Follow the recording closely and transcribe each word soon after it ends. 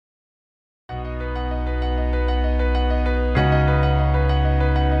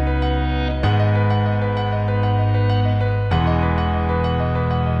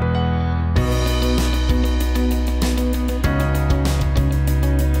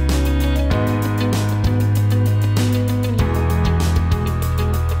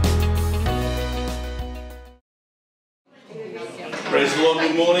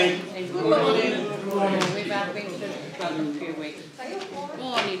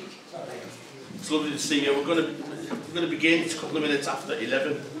lovely to see you. We're going to begin. It's a couple of minutes after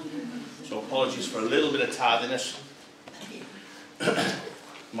 11, so apologies for a little bit of tardiness.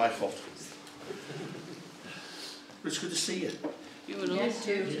 My fault. But it's good to see you. You and us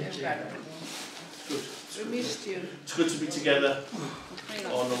too. Good. We missed you. It's good to be together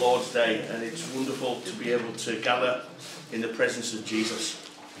on the Lord's Day, and it's wonderful to be able to gather in the presence of Jesus.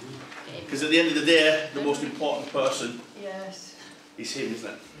 Because at the end of the day, the most important person is Him, isn't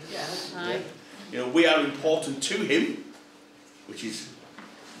it? Yes. You know, we are important to Him, which is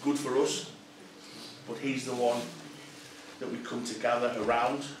good for us, but He's the one that we come to gather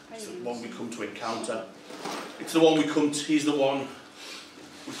around. It's the one we come to encounter. It's the one we come to, He's the one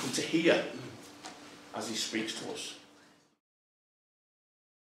we come to hear as He speaks to us.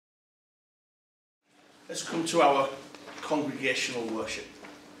 Let's come to our congregational worship.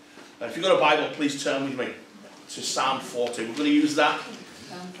 If you've got a Bible, please turn with me to Psalm 40. We're going to use that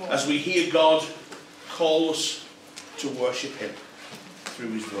as we hear God call us to worship Him through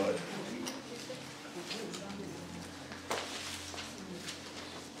His word.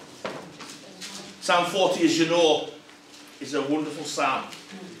 Psalm 40, as you know, is a wonderful psalm.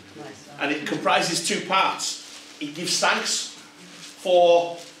 And it comprises two parts. It gives thanks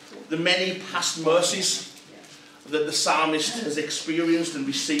for the many past mercies that the psalmist has experienced and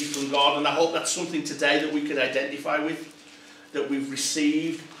received from God. And I hope that's something today that we can identify with, that we've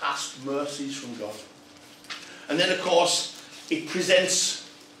received past mercies from God. And then, of course, it presents,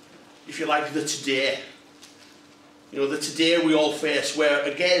 if you like, the today. You know, the today we all face, where,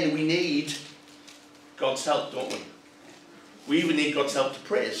 again, we need God's help, don't we? We even need God's help to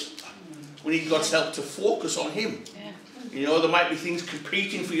praise. We need God's help to focus on Him. Yeah. You know, there might be things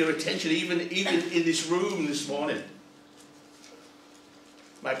competing for your attention, even in this room this morning.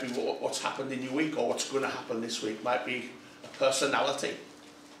 Might be what's happened in your week or what's going to happen this week. Might be a personality.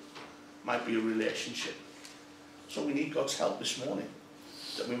 Might be a relationship. So we need God's help this morning,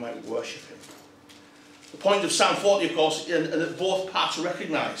 that we might worship Him. The point of Psalm 40, of course, and that both parts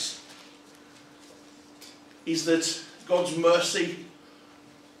recognise, is that God's mercy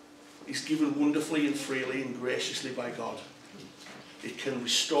is given wonderfully and freely and graciously by God. It can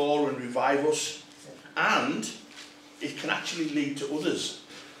restore and revive us, and it can actually lead to others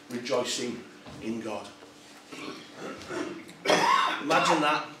rejoicing in God. Imagine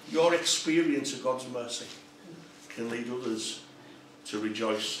that. Your experience of God's mercy can lead others to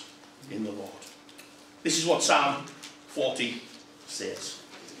rejoice in the Lord. This is what Psalm 40 says.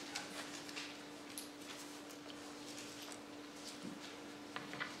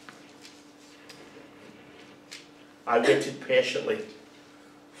 I waited patiently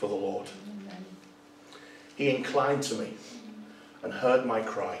for the Lord. He inclined to me and heard my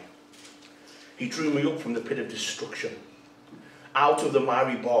cry. He drew me up from the pit of destruction, out of the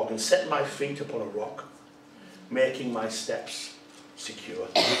miry bog, and set my feet upon a rock, making my steps secure.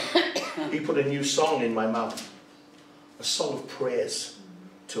 He put a new song in my mouth, a song of praise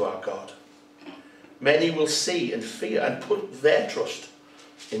to our God. Many will see and fear and put their trust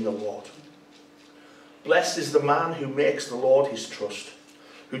in the Lord. Blessed is the man who makes the Lord his trust,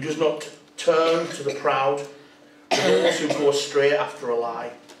 who does not turn to the proud, to those who go astray after a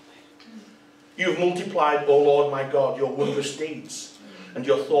lie. You have multiplied, O Lord my God, your wondrous deeds and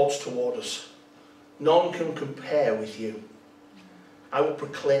your thoughts toward us. None can compare with you. I will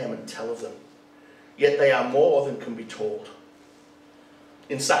proclaim and tell of them, yet they are more than can be told.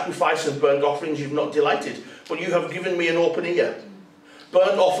 In sacrifice and burnt offerings you have not delighted, but you have given me an open ear.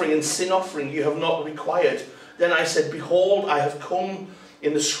 Burnt offering and sin offering you have not required. Then I said, behold, I have come.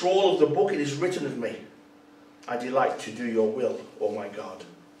 In the scroll of the book it is written of me, I delight to do your will, O my God.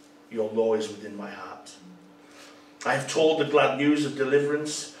 Your law is within my heart. I have told the glad news of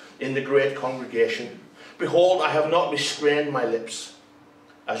deliverance in the great congregation. Behold, I have not restrained my lips,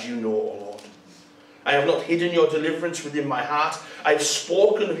 as you know, O Lord. I have not hidden your deliverance within my heart. I have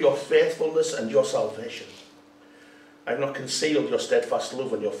spoken of your faithfulness and your salvation. I have not concealed your steadfast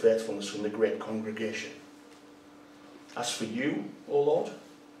love and your faithfulness from the great congregation. As for you, O Lord,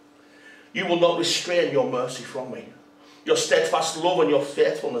 you will not restrain your mercy from me. Your steadfast love and your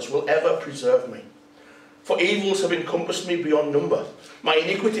faithfulness will ever preserve me. For evils have encompassed me beyond number. My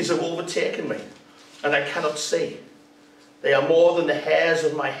iniquities have overtaken me, and I cannot see. They are more than the hairs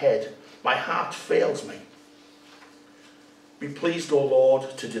of my head. My heart fails me. Be pleased, O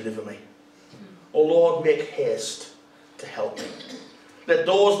Lord, to deliver me. O Lord, make haste to help me. Let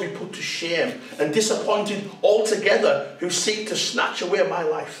those be put to shame and disappointed altogether who seek to snatch away my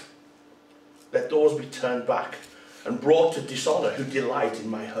life. Let those be turned back and brought to dishonour who delight in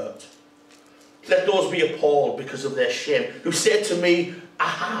my hurt. Let those be appalled because of their shame, who say to me,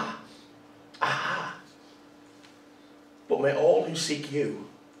 aha, Aha! But may all who seek you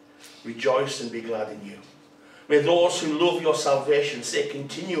rejoice and be glad in you. May those who love your salvation say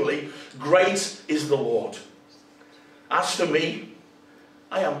continually, great is the Lord. As for me,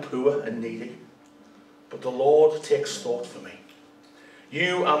 I am poor and needy, but the Lord takes thought for me.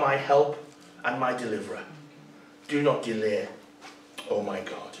 You are my help and my deliverer. Do not delay, oh my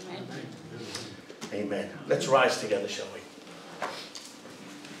God. Amen. Amen. Let's rise together, shall we?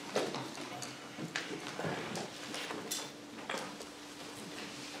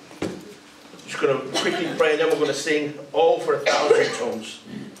 Just going to quickly pray, and then we're going to sing all for 1,000 tongues.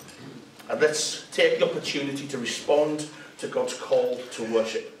 And let's take the opportunity to respond to God's call to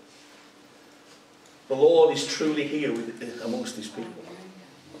worship. The Lord is truly here amongst his people,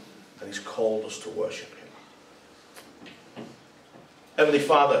 and he's called us to worship him. Heavenly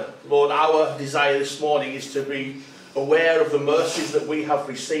Father, Lord, our desire this morning is to be aware of the mercies that we have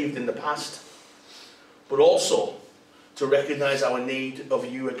received in the past, but also to recognize our need of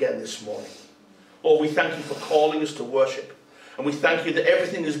you again this morning. Lord, we thank you for calling us to worship. And we thank you that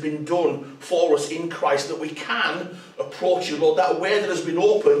everything has been done for us in Christ, that we can approach you, Lord. That way that has been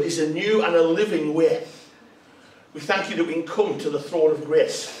opened is a new and a living way. We thank you that we can come to the throne of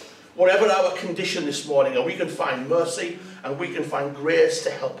grace, whatever our condition this morning, and we can find mercy and we can find grace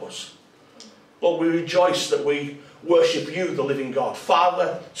to help us. Lord, we rejoice that we worship you, the living God,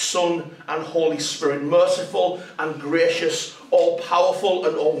 Father, Son, and Holy Spirit, merciful and gracious, all-powerful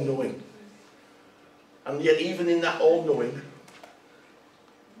and all-knowing. And yet even in that all-knowing,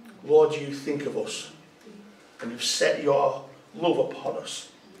 Lord, you think of us and you've set your love upon us.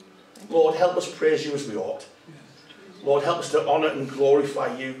 Lord, help us praise you as we ought. Lord, help us to honour and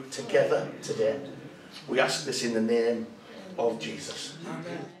glorify you together today. We ask this in the name of Jesus.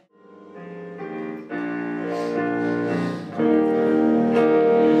 Amen.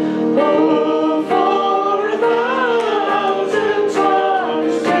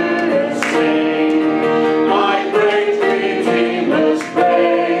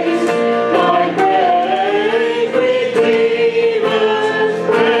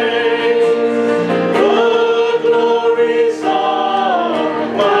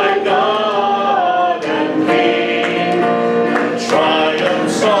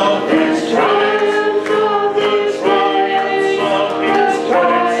 Triumph.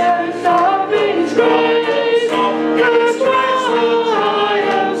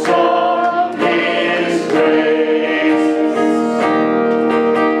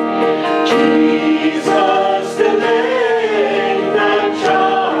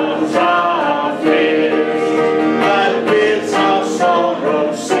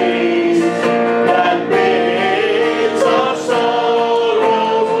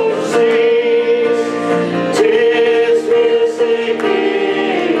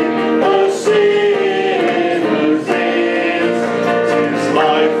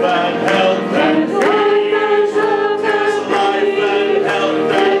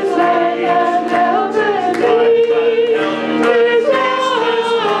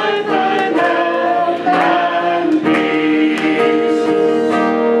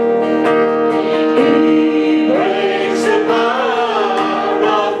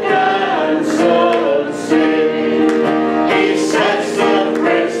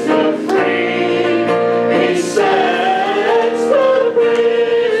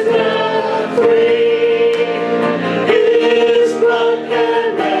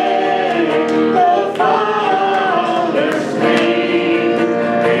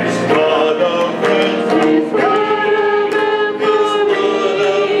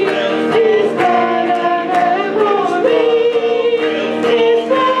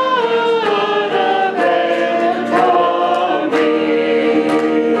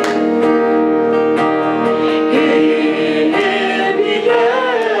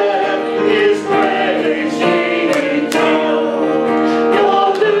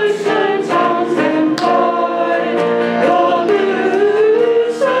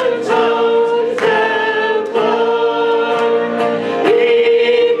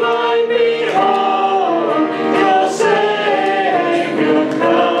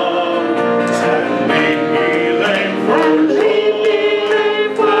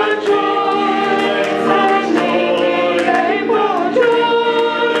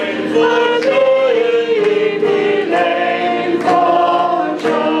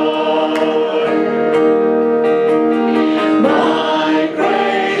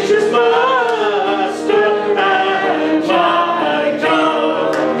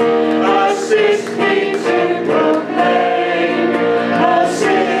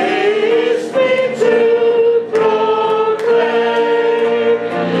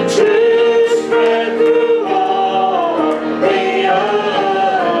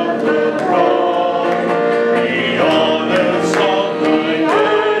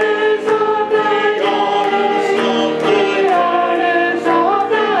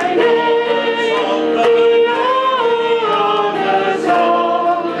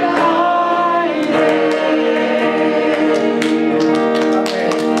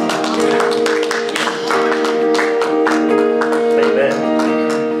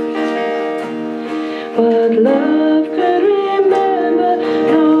 love could remember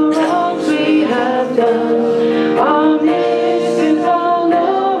no wrongs we have done. Omniscient,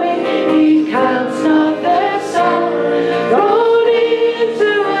 all-knowing, He counts not their song. Thrown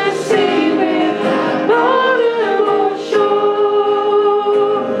into a sea without bottom or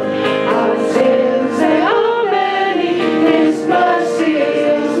shore. Our sins, they are many, His mercy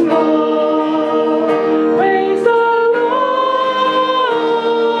is more. Praise the Lord,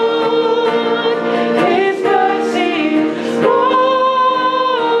 His mercy is more.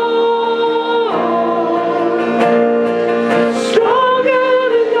 Stronger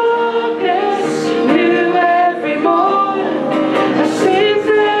than darkness, new every morn. Our sins,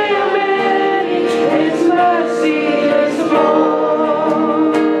 they are many, His mercy is more.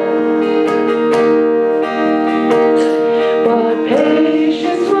 What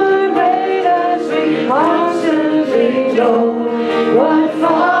patience would wait as we constantly go. What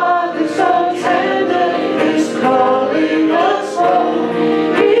Father so tender is calling us home.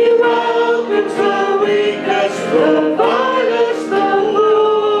 He welcomes the weakness, the violence, the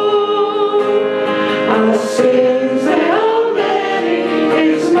wound. Our sins, they are many,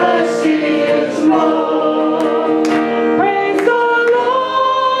 His mercy is more. Praise the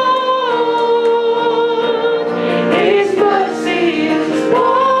Lord, His mercy is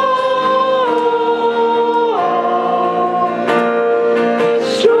more.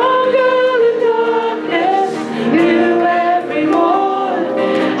 Stronger than darkness, new every morn.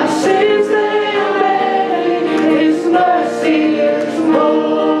 Our sins, they are many, His mercy is more.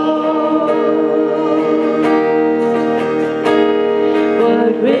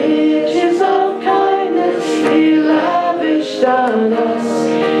 What riches of kindness He lavished on us.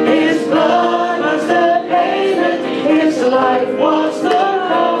 His blood was the payment, His life was the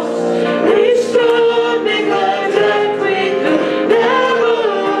cost. We stood neglected, we could never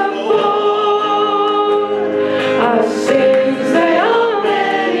afford. Our sins, they are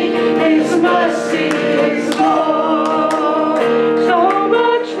many, His mercy is more. So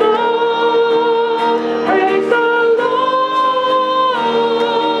much more. Praise the Lord,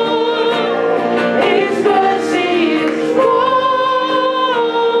 His mercy is more.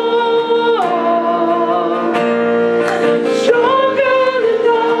 Stronger than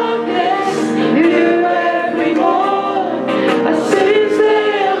darkness, new every morn. Our sins,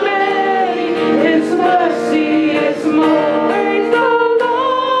 they are many, His mercy is more. Praise the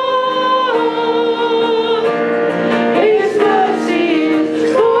Lord, His mercy is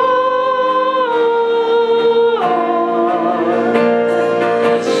more.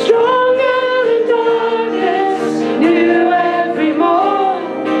 Stronger than darkness, new every morn.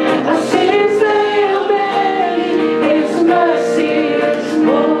 Our sins, they are many, His mercy is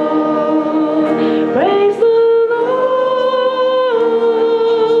more. Praise the Lord,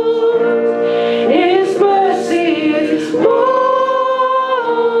 His mercy is more.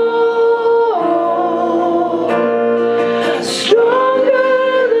 Stronger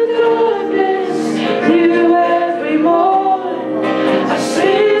than darkness, new every morn. Our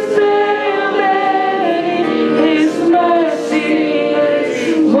sins, they are many, His mercy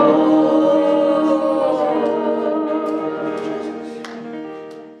is more.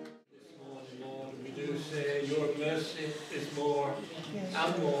 Lord, we do say your mercy is more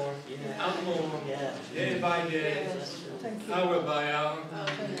and more and more, day by day, hour by hour.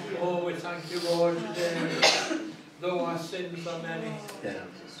 Oh, we thank you, Lord, today, though our sins are many. Yeah.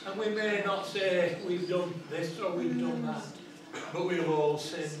 And we may not say we've done this or we've done that, but we've all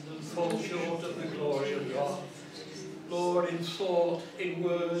sinned and fall short of the glory of God. Lord, in thought, in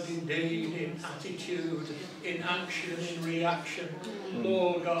word, in deed, in attitude, in action, in reaction.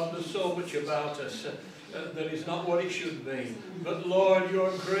 Lord God, there's so much about us that is not what it should be. But Lord,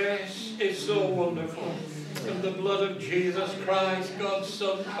 your grace is so wonderful. And the blood of Jesus Christ, God's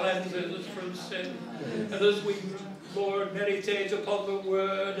Son, cleanses us from sin. And as we, Lord, meditate upon the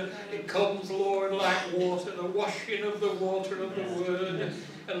Word, it comes, Lord, like water, the washing of the water of the Word.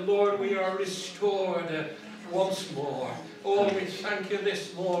 And Lord, we are restored once more. Oh, we thank you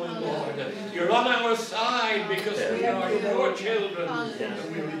this morning, Lord. You're on our side because we are your children.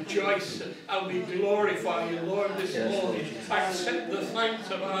 And we rejoice and we glorify you, Lord, this morning. Accept the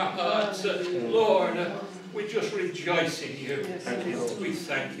thanks of our hearts. Lord, we just rejoice in you. We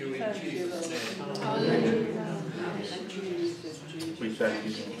thank you in Jesus' name. We thank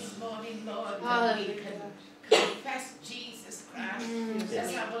you. This morning, Lord, that we can confess Jesus Christ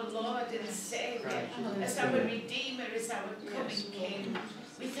as our Lord and Saviour, as our Redeemer, as our coming King.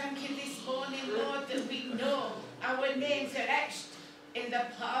 We thank you this morning, Lord, that we know our names are etched in the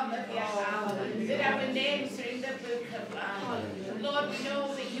palm of your hand, that our names are in the book of life. Lord, we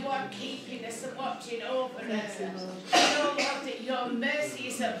know that you are are keeping us and watching over us. And oh Lord, that your mercy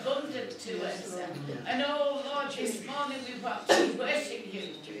is abundant to us. And oh Lord, this morning we want to worship you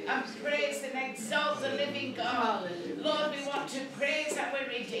and praise and exalt the living God. Lord, we want to praise our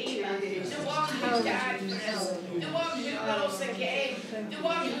Redeemer, the one who died for us, the one who rose again, the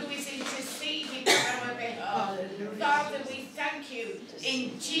one who is interceding on our behalf. Father, we thank you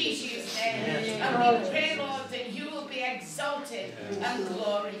in Jesus' name. And we pray, Lord, that you will be exalted and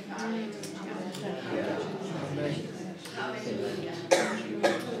glorified. Hallelujah.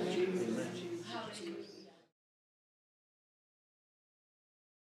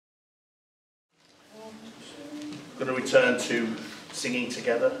 We're going to return to singing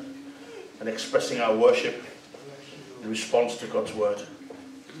together and expressing our worship in response to God's word.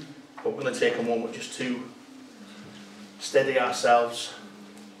 But we're going to take a moment just to steady ourselves,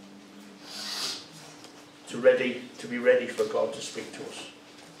 to be ready for God to speak to us.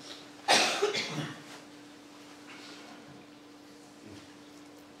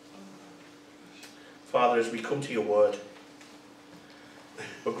 Father, as we come to your word,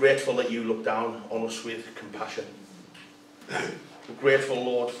 we're grateful that you look down on us with compassion. We're grateful,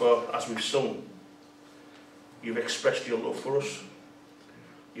 Lord, for, as we've sung, you've expressed your love for us.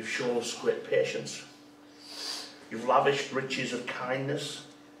 You've shown us great patience. You've lavished riches of kindness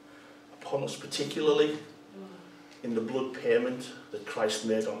upon us, particularly in the blood payment that Christ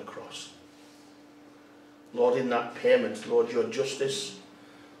made on the cross. Lord, in that payment, Lord, your justice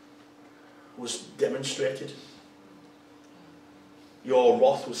was demonstrated. Your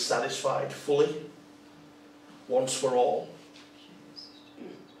wrath was satisfied fully, once for all.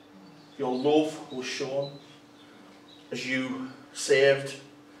 Your love was shown as you saved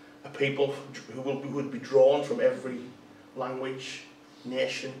a people who would be drawn from every language,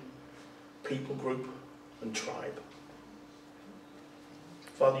 nation, people group and tribe.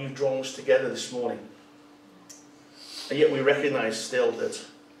 Father, you've drawn us together this morning. And yet we recognise still that,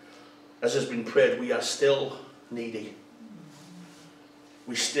 as has been prayed, we are still needy.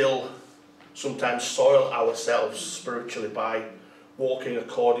 We still sometimes soil ourselves spiritually by walking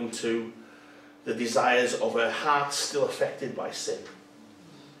according to the desires of a heart still affected by sin.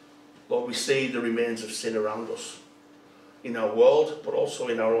 Lord, we see the remains of sin around us, in our world, but also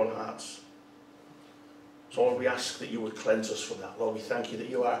in our own hearts. So Lord, we ask that you would cleanse us from that. Lord, we thank you that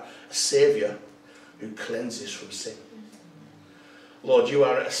you are a Saviour who cleanses from sin. Lord, you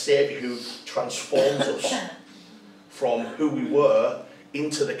are a Saviour who transforms us from who we were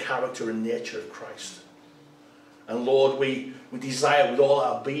into the character and nature of Christ. And Lord, we desire with all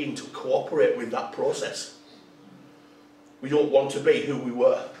our being to cooperate with that process. We don't want to be who we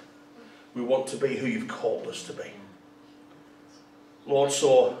were. We want to be who you've called us to be. Lord,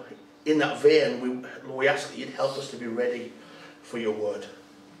 so in that vein, we ask that you'd help us to be ready for your word.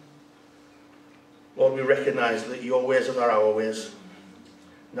 Lord, we recognise that your ways are not our ways.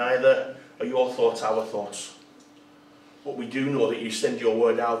 Neither are your thoughts our thoughts. But we do know that you send your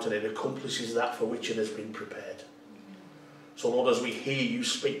word out and it accomplishes that for which it has been prepared. So Lord, as we hear you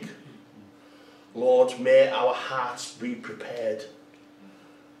speak, Lord, may our hearts be prepared.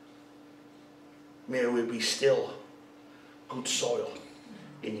 May we be still good soil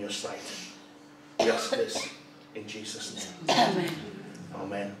in your sight. We ask this in Jesus' name. Amen.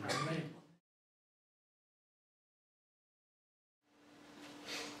 Amen. Amen.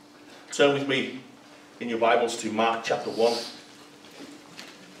 Turn with me in your Bibles to Mark chapter 1.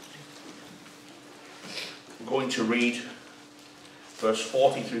 I'm going to read verse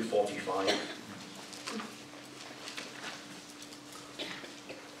 40 through 45.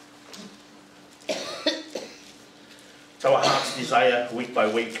 It's our heart's desire week by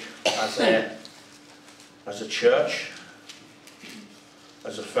week as a church,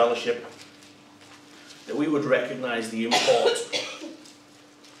 as a fellowship, that we would recognise the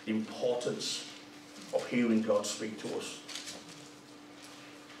importance of hearing God speak to us.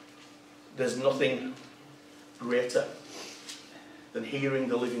 There's nothing greater than hearing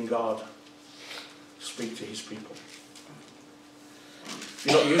the living God speak to his people. If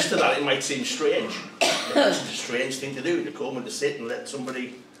you're not used to that, it might seem strange. It's a strange thing to do, to come and to sit and let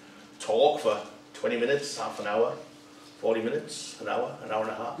somebody talk for 20 minutes, half an hour, 40 minutes, an hour and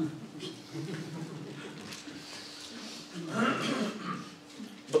a half.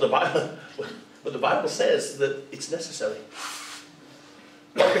 But the Bible says that it's necessary.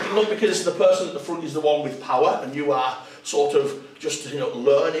 Not because the person at the front is the one with power and you are sort of just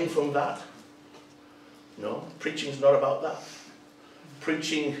learning from that. No, preaching's not about that.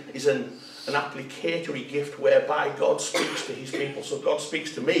 Preaching is an applicatory gift whereby God speaks to his people. So God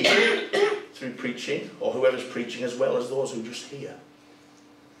speaks to me through preaching, or whoever's preaching, as well as those who just hear.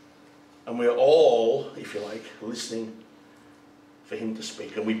 And we're all, if you like, listening for him to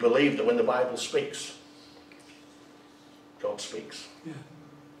speak. And we believe that when the Bible speaks, God speaks. Yeah.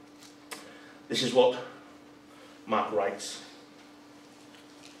 This is what Mark writes.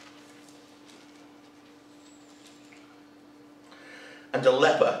 And a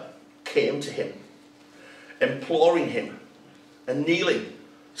leper came to him, imploring him, and kneeling,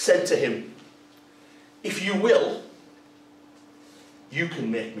 said to him, "If you will, you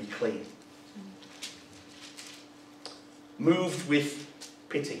can make me clean." Moved with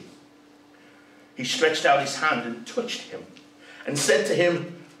pity, he stretched out his hand and touched him, and said to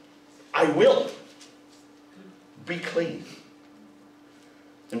him, "I will, be clean."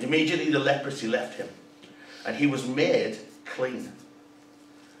 And immediately the leprosy left him, and he was made clean.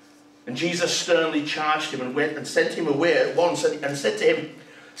 And Jesus sternly charged him and went and sent him away at once and said to him,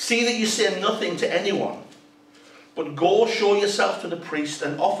 "See that you say nothing to anyone, but go show yourself to the priest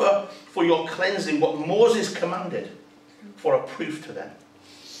and offer for your cleansing what Moses commanded for a proof to them."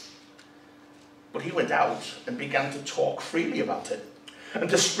 But he went out and began to talk freely about it and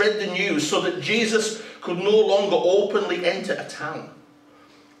to spread the news, so that Jesus could no longer openly enter a town,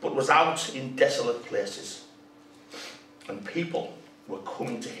 but was out in desolate places. And people were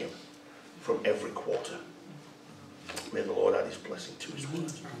coming to him from every quarter. May the Lord add his blessing to his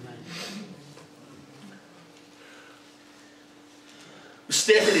word.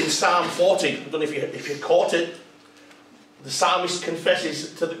 Stated in Psalm 40, I don't know if you caught it, the psalmist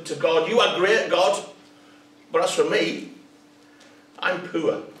confesses to God, "You are great, God, but as for me, I'm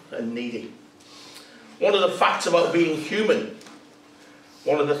poor and needy." One of the facts about being human,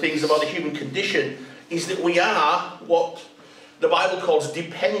 one of the things about the human condition, is that we are what the Bible calls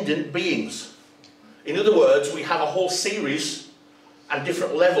dependent beings. In other words, we have a whole series and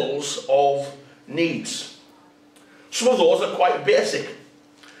different levels of needs. Some of those are quite basic.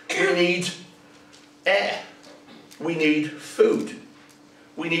 We need air. We need food.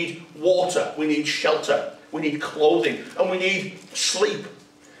 We need water. We need shelter. We need clothing. And we need sleep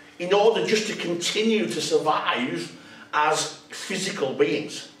in order just to continue to survive as physical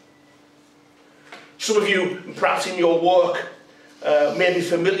beings. Some of you, perhaps in your work, may be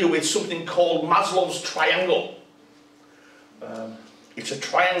familiar with something called Maslow's triangle. It's a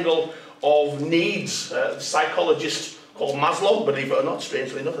triangle of needs. The psychologist called Maslow, believe it or not,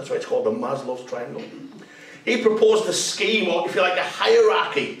 strangely enough, that's why it's called the Maslow's triangle. He proposed a scheme, or if you like, a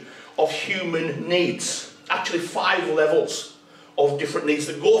hierarchy of human needs. Actually 5 levels of different needs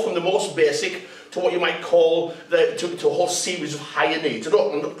that go from the most basic to what you might call to a whole series of higher needs. I'm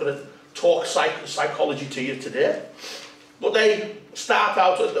not going to talk psychology to you today, but they start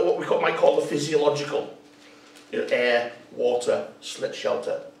out at what we might call the physiological. Air, water,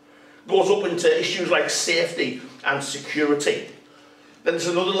 shelter. Goes up into issues like safety and security. Then there's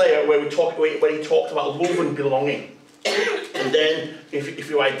another layer where he talked about love and belonging. And then, if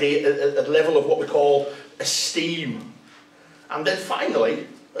you idea, a level of what we call esteem. And then finally,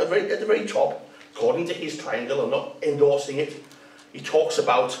 at the very top, according to his triangle, I'm not endorsing it, he talks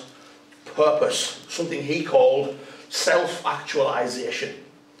about purpose, something he called self-actualization.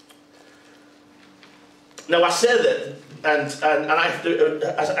 Now I say that, and I have to,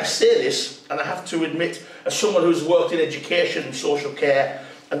 as I say this, and I have to admit, as someone who's worked in education and social care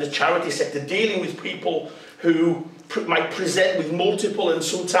and the charity sector, dealing with people who might present with multiple and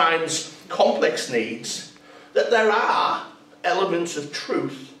sometimes complex needs, that there are elements of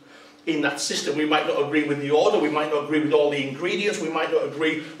truth in that system. We might not agree with the order, we might not agree with all the ingredients, we might not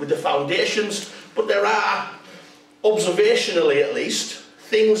agree with the foundations, but there are, observationally at least,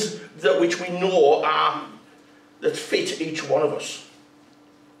 things which we know that fit each one of us.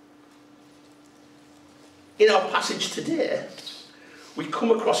 In our passage today, we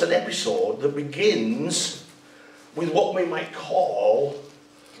come across an episode that begins with what we might call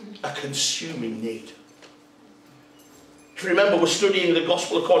a consuming need. If you remember, we're studying the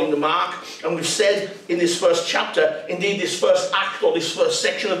Gospel according to Mark, and we've said in this first chapter, indeed this first act or this first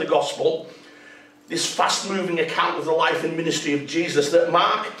section of the Gospel, this fast-moving account of the life and ministry of Jesus, that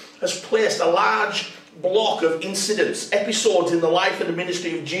Mark has placed a large block of incidents, episodes in the life and the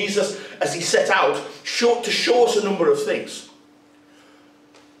ministry of Jesus as he set out to show us a number of things.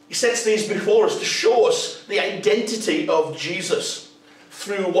 He sets these before us to show us the identity of Jesus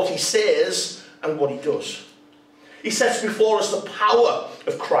through what he says and what he does. He sets before us the power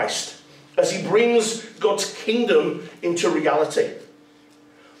of Christ as he brings God's kingdom into reality.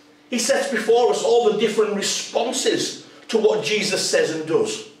 He sets before us all the different responses to what Jesus says and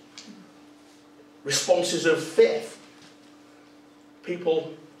does. Responses of faith.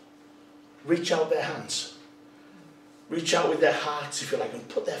 People reach out their hands. reach out with their hearts, if you like, and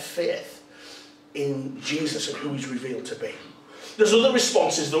put their faith in Jesus and who he's revealed to be. There's other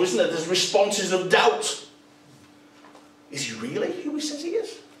responses though, isn't there? There's responses of doubt. Is he really who he says he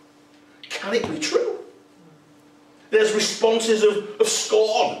is? Can it be true? There's responses of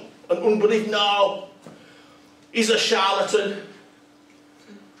scorn and unbelief. No, he's a charlatan.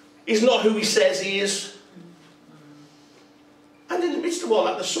 He's not who he says he is. And in the midst of all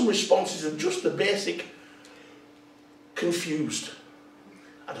that, there's some responses of just the basic confused.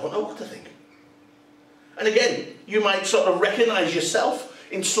 I don't know what to think. And again, you might sort of recognise yourself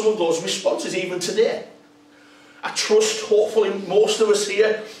in some of those responses even today. I trust, hopefully, most of us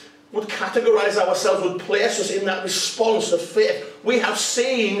here would categorise ourselves, would place us in that response of faith. We have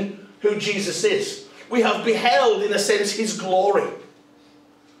seen who Jesus is. We have beheld, in a sense, his glory.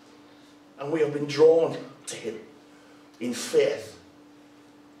 And we have been drawn to him in faith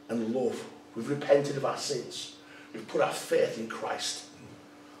and love. We've repented of our sins. We've put our faith in Christ.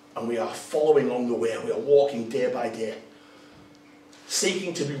 And we are following on the way. We are walking day by day,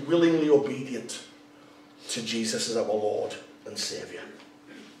 seeking to be willingly obedient to Jesus as our Lord and Saviour.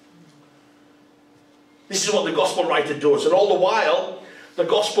 This is what the gospel writer does. And all the while, the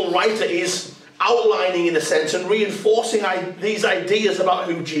gospel writer is outlining, in a sense, and reinforcing these ideas about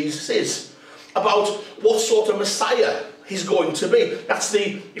who Jesus is, about what sort of Messiah he's going to be. That's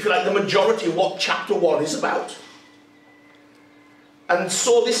the, if you like, the majority of what chapter 1 is about. And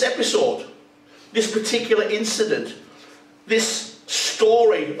so this episode, this particular incident, this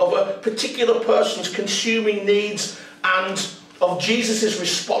story of a particular person's consuming needs and of Jesus'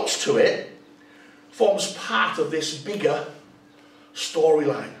 response to it, forms part of this bigger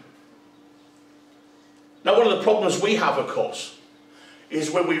storyline. Now, one of the problems we have, of course,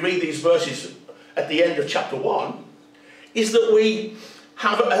 is when we read these verses at the end of chapter 1, is that we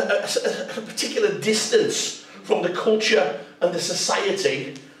have a particular distance from the culture and the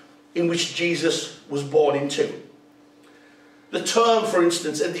society in which Jesus was born into. The term, for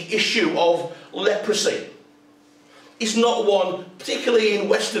instance, and the issue of leprosy is not one, particularly in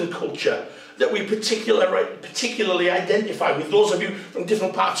Western culture, that we particularly identify with. Those of you from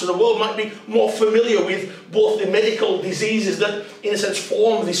different parts of the world might be more familiar with both the medical diseases that, in a sense,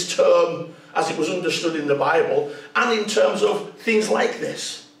 form this term as it was understood in the Bible, and in terms of things like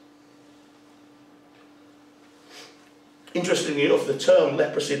this. Interestingly enough, the term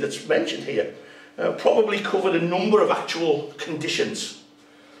leprosy that's mentioned here probably covered a number of actual conditions,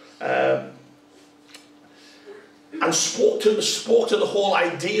 and spoke to the whole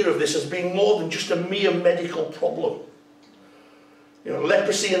idea of this as being more than just a mere medical problem. You know,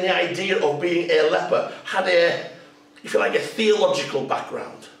 leprosy and the idea of being a leper had a, if you like, a theological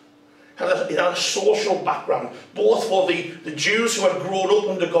background. It had a social background, both for the Jews who had grown up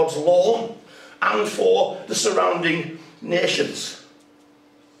under God's law and for the surrounding nations.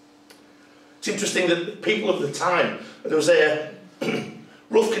 It's interesting that people of the time, there was a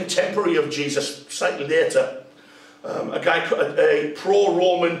rough contemporary of Jesus slightly later, a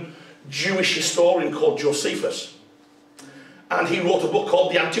pro-Roman Jewish historian called Josephus. And he wrote a book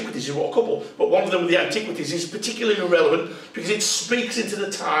called The Antiquities. He wrote a couple, but one of them, The Antiquities, is particularly relevant because it speaks into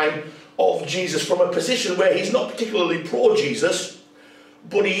the time of Jesus from a position where he's not particularly pro-Jesus,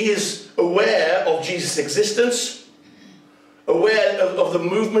 but he is aware of Jesus' existence, aware of the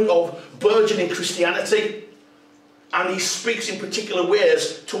movement of burgeoning Christianity, and he speaks in particular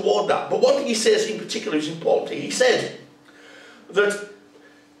ways toward that. But one thing he says in particular is important. He said that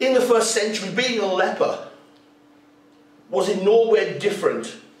in the first century, being a leper was in no way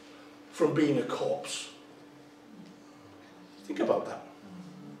different from being a corpse. Think about that.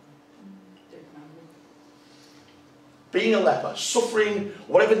 Being a leper, suffering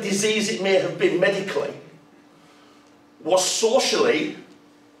whatever disease it may have been medically, was socially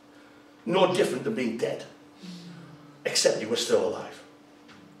no different than being dead, except you were still alive.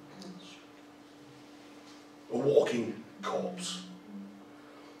 A walking corpse.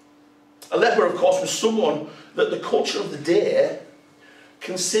 A leper, of course, was someone that the culture of the day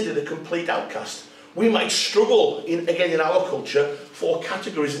considered a complete outcast. We might struggle, again in our culture, for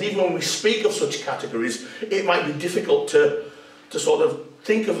categories, and even when we speak of such categories, it might be difficult to sort of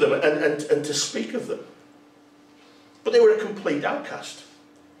think of them and to speak of them. But they were a complete outcast.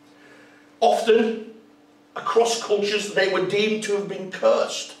 Often, across cultures, they were deemed to have been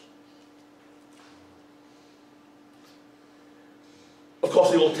cursed. Of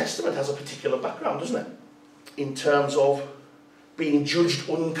course, the Old Testament has a particular background, doesn't it? In terms of being judged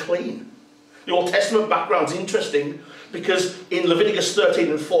unclean. The Old Testament background is interesting because in Leviticus 13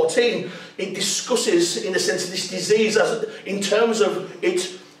 and 14, it discusses, in a sense, this disease in terms of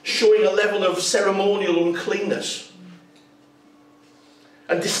it showing a level of ceremonial uncleanness.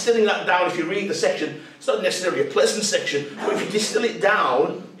 And distilling that down, if you read the section, it's not necessarily a pleasant section, but if you distill it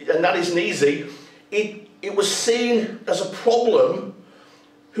down, and that isn't easy, it was seen as a problem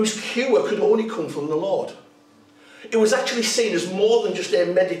whose cure could only come from the Lord. It was actually seen as more than just a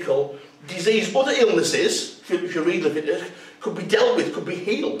medical disease. Other illnesses, if you read Leviticus, could be dealt with, could be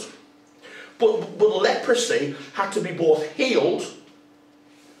healed. But leprosy had to be both healed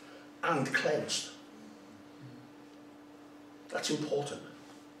and cleansed. That's important.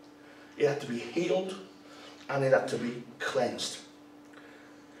 It had to be healed and it had to be cleansed.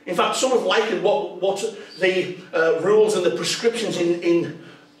 In fact, some have likened what the rules and the prescriptions in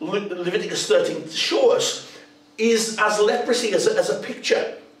Leviticus 13 show us is as leprosy as a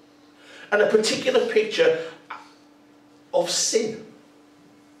picture. And a particular picture of sin.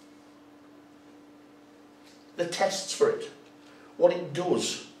 The tests for it. What it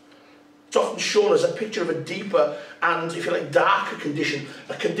does. It's often shown as a picture of a deeper and, if you like, darker condition.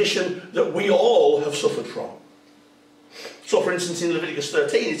 A condition that we all have suffered from. So, for instance, in Leviticus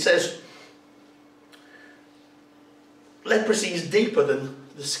 13 it says, leprosy is deeper than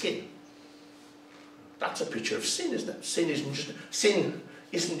the skin. That's a picture of sin, isn't it? Sin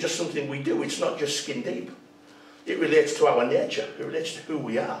isn't just something we do. It's not just skin deep. It relates to our nature. It relates to who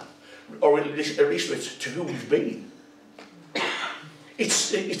we are. Or at least it's to who we've been. It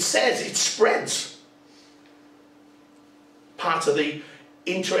says, it spreads. Part of the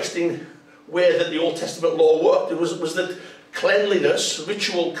interesting way that the Old Testament law worked was that cleanliness,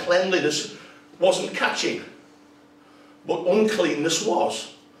 ritual cleanliness, wasn't catching. But uncleanness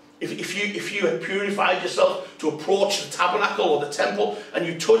was. If you had purified yourself to approach the tabernacle or the temple and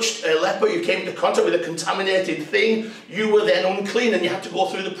you touched a leper, you came into contact with a contaminated thing, you were then unclean and you had to go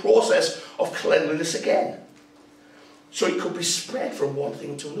through the process of cleanliness again. So it could be spread from one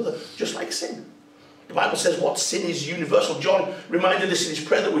thing to another, just like sin. The Bible says what sin is universal. John reminded us in his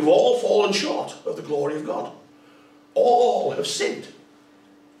prayer that we've all fallen short of the glory of God. All have sinned.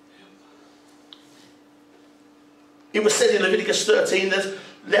 It was said in Leviticus 13 that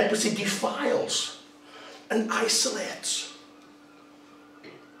leprosy defiles and isolates.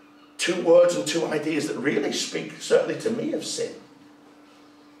 Two words and two ideas that really speak, certainly to me, of sin.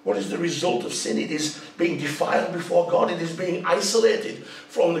 What is the result of sin? It is being defiled before God. It is being isolated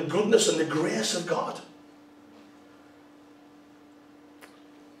from the goodness and the grace of God.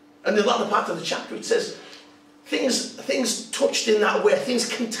 And in the latter part of the chapter it says, things touched in that way, things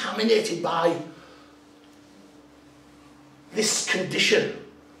contaminated by this condition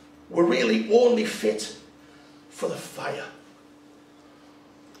were really only fit for the fire.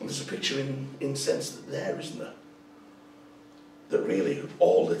 And there's a picture in sense that there, isn't there? That really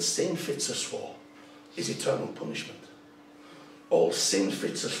all that sin fits us for is eternal punishment. All sin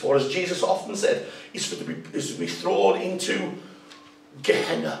fits us for, as Jesus often said, is to be thrown into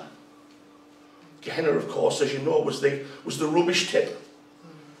Gehenna. Gehenna, of course, as you know, was the rubbish tip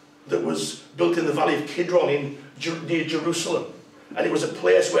that was built in the valley of Kidron near Jerusalem. And it was a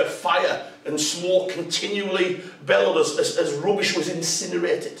place where fire and smoke continually bellowed as rubbish was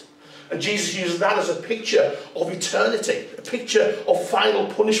incinerated. And Jesus uses that as a picture of eternity, a picture of final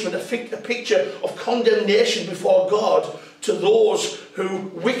punishment, a picture of condemnation before God to those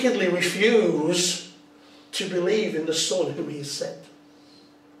who wickedly refuse to believe in the Son whom he has sent.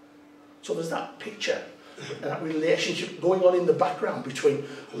 So there's that picture, that relationship going on in the background between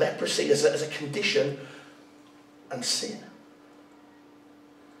leprosy as a condition and sin.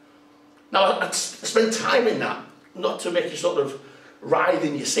 Now, I spend time in that, not to make you sort of writhe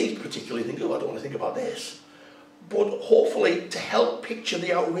in your seat particularly, think, oh, I don't want to think about this, but hopefully to help picture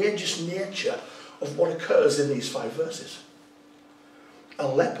the outrageous nature of what occurs in these 5 verses. A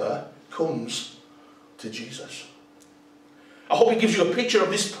leper comes to Jesus. I hope it gives you a picture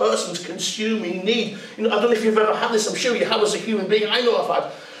of this person's consuming need. You know, I don't know if you've ever had this, I'm sure you have as a human being, I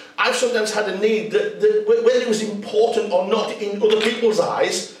know I've sometimes had a need that whether it was important or not in other people's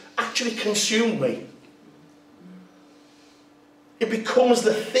eyes, actually consumed me. It becomes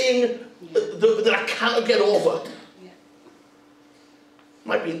the thing that I cannot get over. It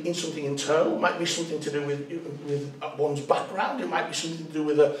might be in something internal, it might be something to do with one's background, it might be something to do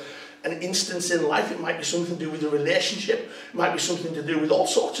with an instance in life, it might be something to do with a relationship, it might be something to do with all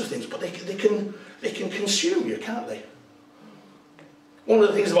sorts of things, but they can consume you, can't they? One of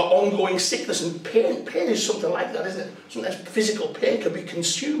the things about ongoing sickness and pain is something like that, isn't it? Sometimes physical pain can be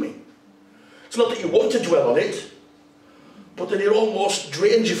consuming. It's not that you want to dwell on it, but that it almost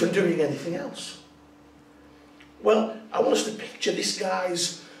drains you from doing anything else. Well, I want us to picture this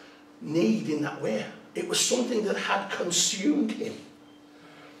guy's need in that way. It was something that had consumed him.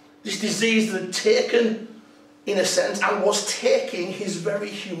 This disease that had taken in a sense, and was taking his very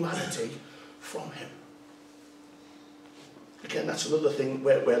humanity from him. Again, that's another thing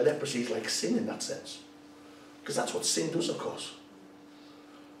where leprosy is like sin in that sense. Because that's what sin does, of course.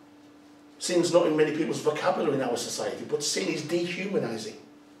 Sin's not in many people's vocabulary in our society, but sin is dehumanizing.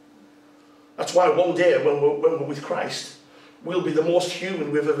 That's why one day when we're with Christ, we'll be the most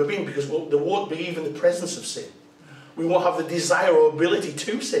human we've ever been, because there won't be even the presence of sin. We won't have the desire or ability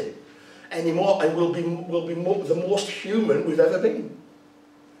to sin anymore, and we'll be the most human we've ever been.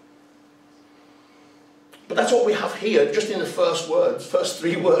 But that's what we have here, just in the first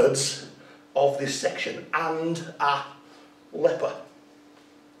 3 words of this section. And a leper.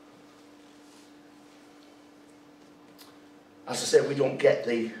 As I said, we don't get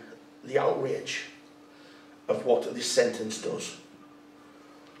the outrage of what this sentence does.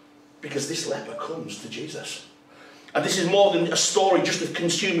 Because this leper comes to Jesus. And this is more than a story just of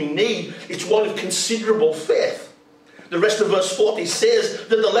consuming need. It's one of considerable faith. The rest of verse 40 says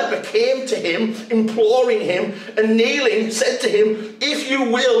that the leper came to him, imploring him, and kneeling, said to him, "If you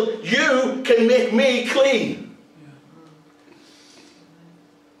will, you can make me clean."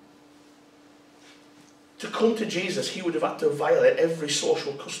 To come to Jesus, he would have had to violate every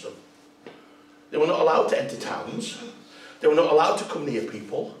social custom. They were not allowed to enter towns. They were not allowed to come near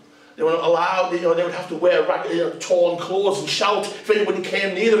people. They were not allowed, they would have to wear torn clothes and shout if anybody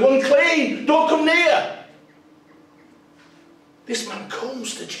came near them, "Unclean, don't come near." This man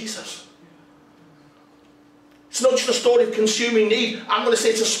comes to Jesus. It's not just a story of consuming need. I'm going to say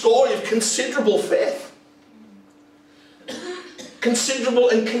it's a story of considerable faith. Considerable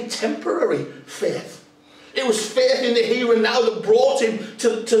and contemporary faith. It was faith in the here and now that brought him to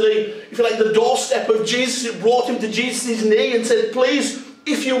the, if you like, the doorstep of Jesus. It brought him to Jesus' knee and said, "Please,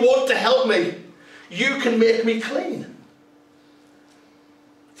 if you want to help me, you can make me clean."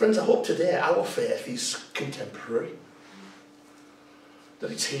 Friends, I hope today our faith is contemporary. That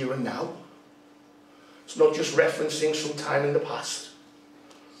it's here and now. It's not just referencing some time in the past,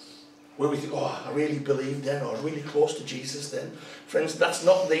 where we think, "Oh, I really believed then," or "really close to Jesus then." Friends, that's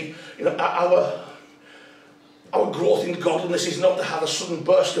not the, our growth in godliness is not to have a sudden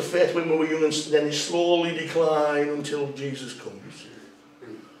burst of faith when we were young and then it slowly decline until Jesus comes.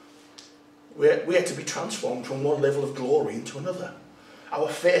 We're to be transformed from one level of glory into another. Our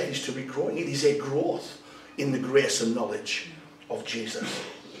faith is to be growing. It is a growth in the grace and knowledge of Jesus.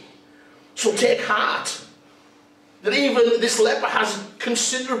 So take heart that even this leper has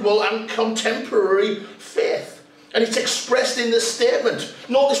considerable and contemporary faith. And it's expressed in this statement.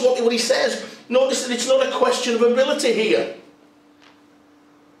 Notice what he says. Notice that it's not a question of ability here.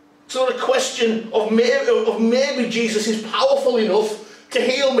 It's not a question of maybe Jesus is powerful enough to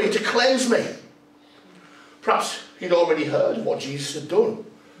heal me, to cleanse me. Perhaps he'd already heard of what Jesus had done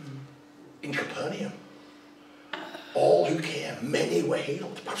in Capernaum. All who came, many were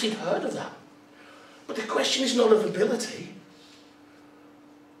healed. Perhaps he'd heard of that. But the question is not of ability.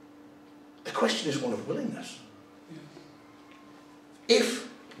 The question is one of willingness. If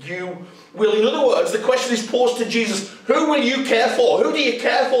you will, in other words, the question is posed to Jesus, who will you care for? Who do you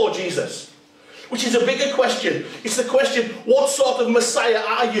care for, Jesus? Which is a bigger question. It's the question, what sort of Messiah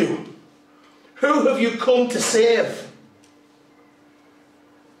are you? Who have you come to save?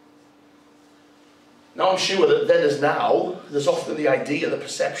 Now I'm sure that then as now, there's often the idea, the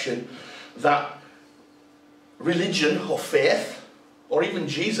perception that religion or faith, or even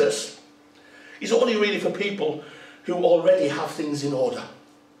Jesus, is only really for people who already have things in order.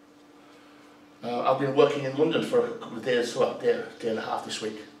 I've been working in London for a couple of days, well, day and a half this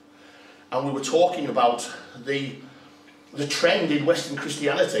week. And we were talking about the trend in Western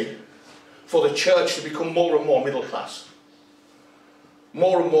Christianity for the church to become more and more middle class.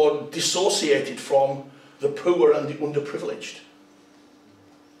 More and more dissociated from the poor and the underprivileged.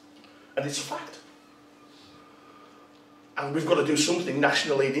 And it's a fact. And we've got to do something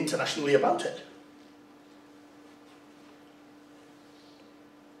nationally and internationally about it.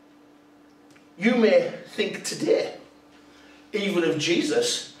 You may think today, even of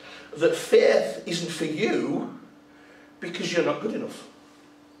Jesus, that faith isn't for you because you're not good enough.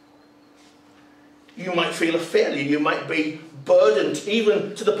 You might feel a failure. You might be burdened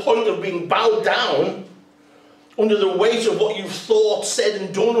even to the point of being bowed down under the weight of what you've thought, said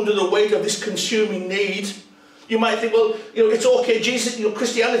and done, under the weight of this consuming need. You might think, well, it's okay, Jesus,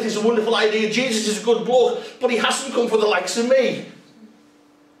 Christianity is a wonderful idea, Jesus is a good bloke, but he hasn't come for the likes of me.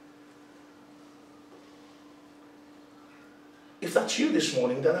 If that's you this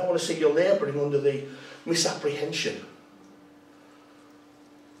morning, then I want to say you're labouring under the misapprehension.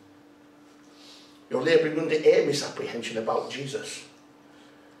 You're labouring under a misapprehension about Jesus.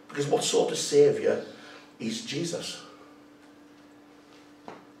 Because what sort of saviour is Jesus.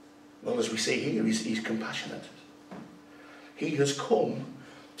 Well, as we see here, he's compassionate. He has come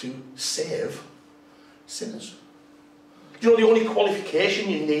to save sinners. Do you know the only qualification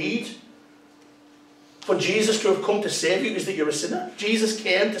you need for Jesus to have come to save you is that you're a sinner? Jesus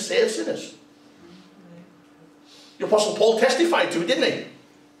came to save sinners. The Apostle Paul testified to it, didn't he?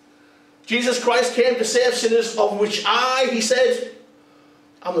 Jesus Christ came to save sinners, of which I, he said,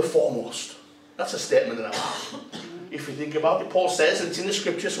 am the foremost. That's a statement in our life. If you think about it, Paul says, and it's in the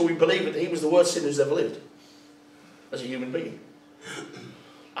scripture, so we believe it, that he was the worst sinner who's ever lived as a human being.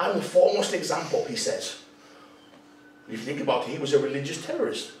 I'm the foremost example, he says. If you think about it, he was a religious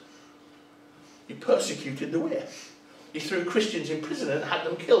terrorist. He persecuted the way. He threw Christians in prison and had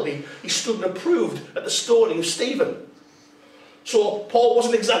them killed. He stood and approved at the stoning of Stephen. So Paul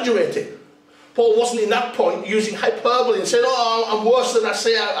wasn't exaggerating. Paul wasn't in that point using hyperbole and saying, oh, I'm worse than I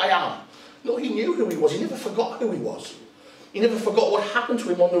say I am. No, he knew who he was. He never forgot who he was. He never forgot what happened to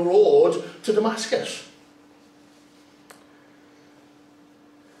him on the road to Damascus.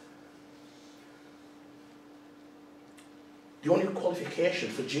 The only qualification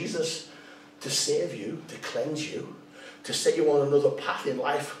for Jesus to save you, to cleanse you, to set you on another path in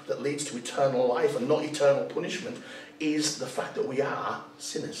life that leads to eternal life and not eternal punishment is the fact that we are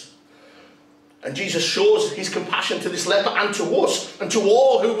sinners. And Jesus shows his compassion to this leper and to us and to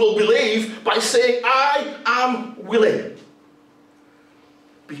all who will believe by saying, I am willing.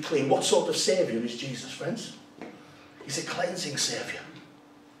 Be clean. What sort of saviour is Jesus, friends? He's a cleansing saviour.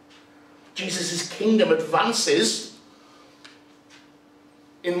 Jesus' kingdom advances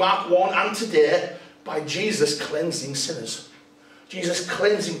in Mark 1 and today by Jesus cleansing sinners. Jesus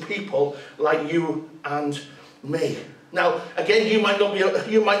cleansing people like you and me. Now, again, you might not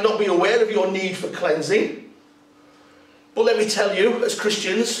be aware of your need for cleansing. But let me tell you, as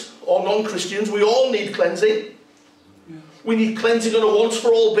Christians or non-Christians, we all need cleansing. We need cleansing on a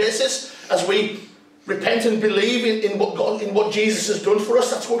once-for-all basis as we repent and believe in what Jesus has done for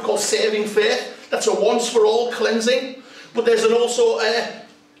us. That's what we call saving faith. That's a once-for-all cleansing. But there's also a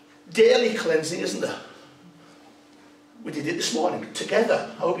daily cleansing, isn't there? We did it this morning together.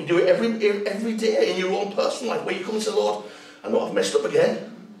 I hope you do it every day in your own personal life, where you come and say, Lord, I know I've messed up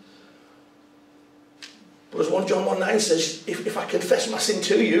again. But as 1 John 1:9 says, if I confess my sin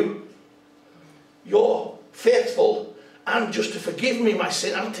to you, you're faithful and just to forgive me my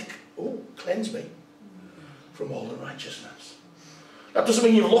sin and to cleanse me from all unrighteousness. That doesn't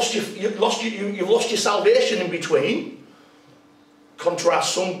mean you've lost your salvation in between.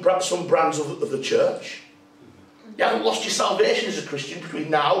 Contrast some brands of the church. You haven't lost your salvation as a Christian between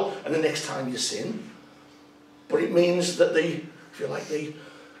now and the next time you sin. But it means that the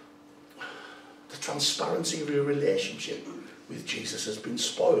transparency of your relationship with Jesus has been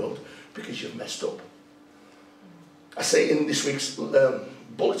spoiled because you've messed up. I say in this week's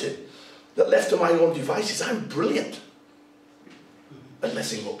bulletin that left to my own devices, I'm brilliant at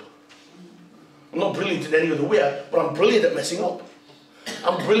messing up. I'm not brilliant in any other way, but I'm brilliant at messing up.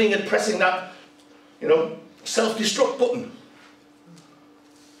 I'm brilliant at pressing that, self-destruct button.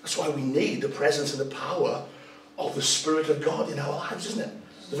 That's why we need the presence and the power of the Spirit of God in our lives, isn't it?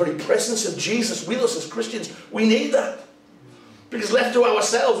 The very presence of Jesus with us as Christians. We need that. Because left to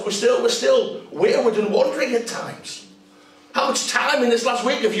ourselves, we're still wayward and wandering at times. How much time in this last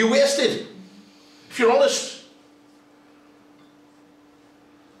week have you wasted? If you're honest.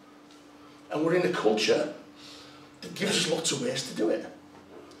 And we're in a culture that gives us lots of ways to do it.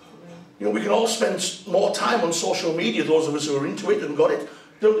 We can all spend more time on social media, those of us who are into it and got it,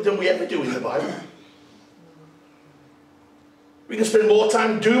 than we ever do in the Bible. We can spend more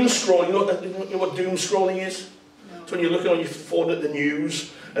time doom scrolling. You know what doom scrolling is? No. It's when you're looking on your phone at the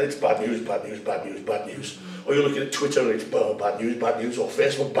news and it's bad news, bad news, bad news, bad news. Or you're looking at Twitter and it's bad news, or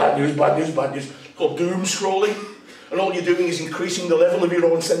Facebook, bad news, bad news, bad news. It's called doom scrolling. And all you're doing is increasing the level of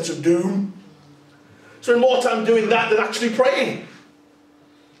your own sense of doom. So more time doing that than actually praying.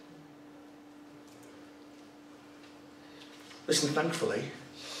 Listen, thankfully,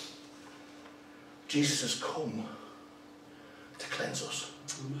 Jesus has come to cleanse us.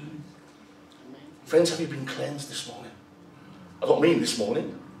 Amen. Friends, have you been cleansed this morning? I don't mean this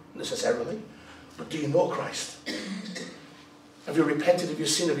morning, necessarily, but do you know Christ? Have you repented of your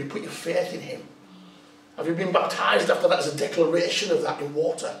sin? Have you put your faith in him? Have you been baptized after that as a declaration of that in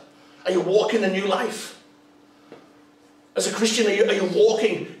water? Are you walking a new life? As a Christian, are you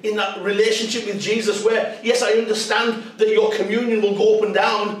walking in that relationship with Jesus where, yes, I understand that your communion will go up and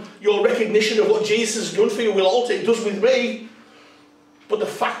down, your recognition of what Jesus has done for you will alter, it does with me, but the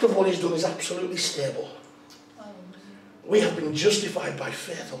fact of what he's done is absolutely stable. We have been justified by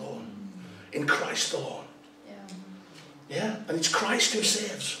faith alone, in Christ alone. Yeah, and it's Christ who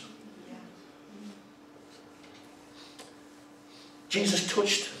saves. Jesus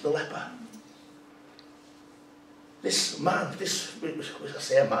touched the leper. This man, I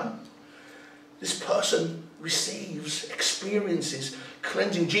say a man, this person receives, experiences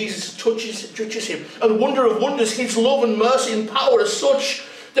cleansing. Jesus touches him. And wonder of wonders, his love and mercy and power are such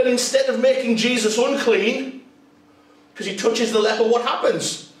that instead of making Jesus unclean, because he touches the leper, what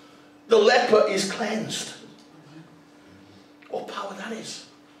happens? The leper is cleansed. What power that is.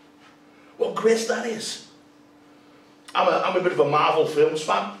 What grace that is. I'm a bit of a Marvel films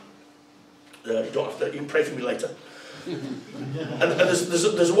fan. You can pray for me later. And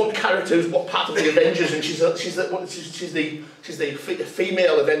there's one character who's part of the Avengers, and she's the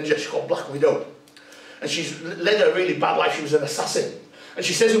female Avenger. She's called Black Widow, and she's led a really bad life. She was an assassin, and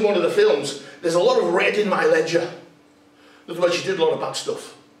she says in one of the films, "There's a lot of red in my ledger." In other words, she did a lot of bad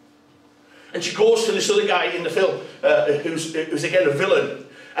stuff. And she goes to this other guy in the film, who's again a villain,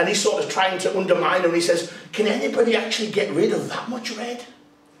 and he's sort of trying to undermine her. And he says, "Can anybody actually get rid of that much red?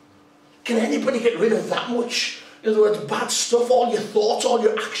 Can anybody get rid of that much? In other words, bad stuff, all your thoughts, all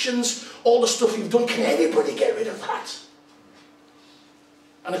your actions, all the stuff you've done, can anybody get rid of that?"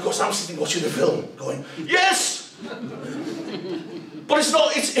 And of course I'm sitting watching the film going, yes! But it's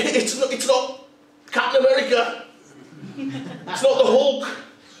not Captain America. It's not the Hulk.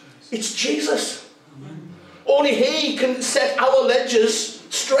 It's Jesus. Only he can set our ledgers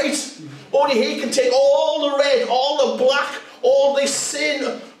straight. Only he can take all the red, all the black, all the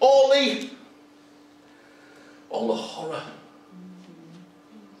sin, all the horror.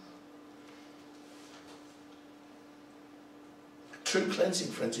 True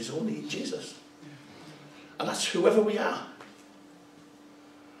cleansing, friends, is only in Jesus. And that's whoever we are.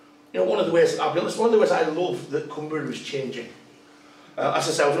 You know, one of the ways, I'll be honest, one of the ways I love that Cumbria is changing. As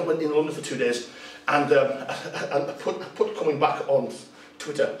I said, I was in London for 2 days, and I put coming back on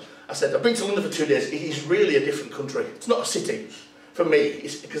Twitter, I said, I've been to London for 2 days. It is really a different country. It's not a city for me.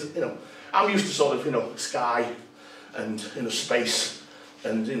 It's because, you know, I'm used to sort of, you know, sky and, you know, space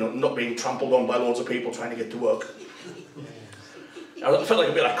and, you know, not being trampled on by loads of people trying to get to work. I felt like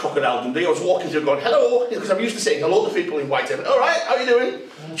a bit like Crocodile Dundee. I was walking through going, hello, because I'm used to saying hello to people in Whitehaven. All right, how are you doing?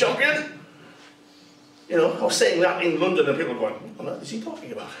 Champion? You know, I was saying that in London and people were going, what on earth is he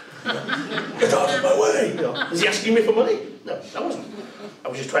talking about? Get out of my way. You know, is he asking me for money? No, I wasn't. I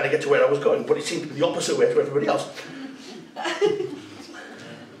was just trying to get to where I was going, but it seemed to be the opposite way to everybody else.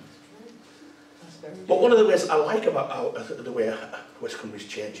 But one of the ways I like about the way West Cumbria is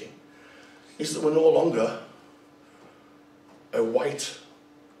changing is that we're no longer a white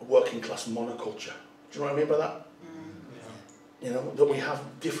working class monoculture. Do you know what I mean by that? Yeah. You know, that we have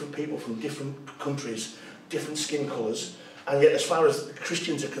different people from different countries, different skin colours, and yet as far as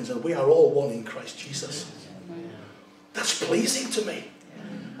Christians are concerned, we are all one in Christ Jesus. That's pleasing to me.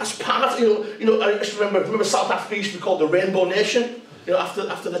 As part of, you know, I just remember South Africa used to be called the Rainbow Nation, you know,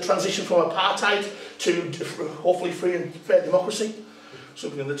 after the transition from apartheid to hopefully free and fair democracy.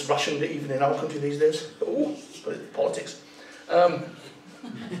 Something that's rationed even in our country these days. Oh, politics.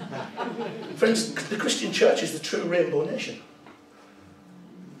 Friends, the Christian church is the true Rainbow Nation.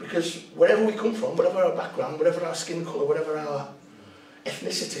 Because wherever we come from, whatever our background, whatever our skin colour, whatever our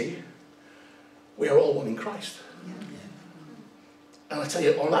ethnicity, we are all one in Christ. And I tell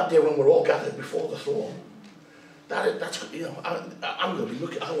you, on that day when we're all gathered before the throne, that's, you know, I'm going to be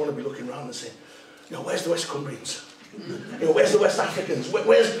looking, I want to be looking around and saying, you know, where's the West Cumbrians? You know, where's the West Africans?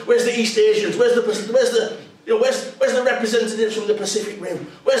 Where's the East Asians? Where's the representatives from the Pacific Rim?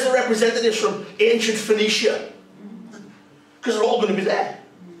 Where's the representatives from ancient Phoenicia? Because they're all going to be there.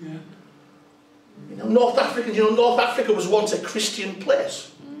 You know, North Africans, you know, North Africa was once a Christian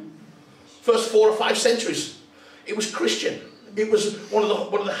place. First 4 or 5 centuries, it was Christian. It was one of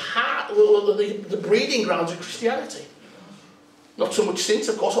the breeding grounds of Christianity. Not so much since,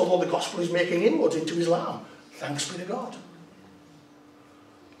 of course, although the gospel is making inroads into Islam. Thanks be to God.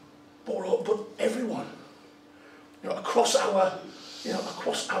 But everyone, you know, across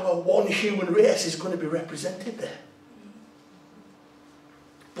our one human race is going to be represented there.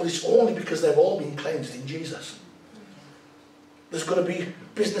 But it's only because they've all been cleansed in Jesus. There's going to be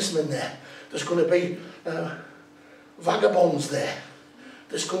businessmen there. There's going to be vagabonds there.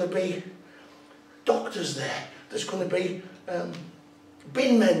 There's going to be doctors there. There's going to be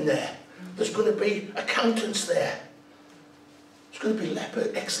bin men there. There's going to be accountants there. There's going to be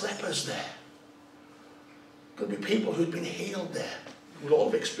ex-lepers there. There's going to be people who've been healed there. We'll all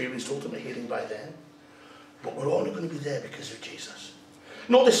have experienced ultimate healing by then. But we're only going to be there because of Jesus.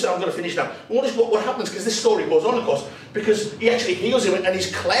 Notice, I'm going to finish now. Notice what happens, because this story goes on, of course, because he actually heals him and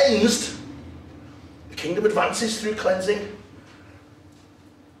he's cleansed. kingdom advances through cleansing.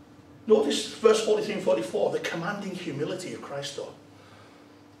 Notice verse 43 and 44, the commanding humility of Christ though.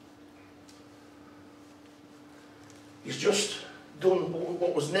 He's just done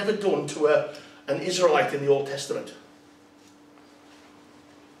what was never done to an Israelite in the Old Testament.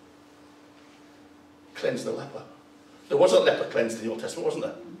 Cleansed the leper. There was a leper cleansed in the Old Testament, wasn't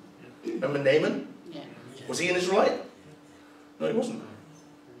there? Remember Naaman? Yeah. Was he an Israelite? No, he wasn't.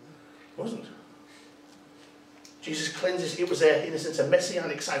 He wasn't. Jesus cleanses. It was, in a sense, a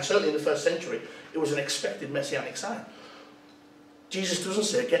messianic sign. Certainly in the first century, it was an expected messianic sign. Jesus doesn't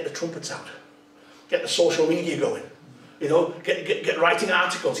say, get the trumpets out. Get the social media going. You know, get writing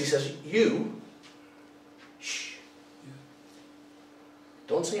articles. He says, you, shh.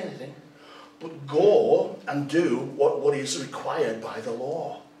 Don't say anything. But go and do what is required by the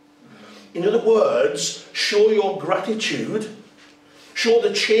law. In other words, show your gratitude. Show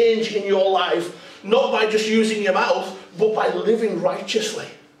the change in your life. Not by just using your mouth, but by living righteously.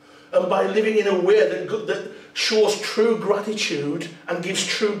 And by living in a way that shows true gratitude and gives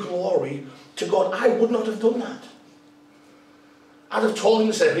true glory to God. I would not have done that. I'd have told him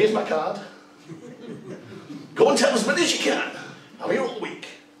to say, here's my card. Go and tell as many as you can. I'm here all week.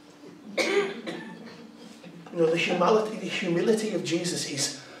 You know, the humility of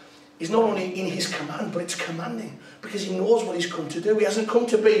Jesus is not only in his command, but it's commanding. Because he knows what he's come to do. He hasn't come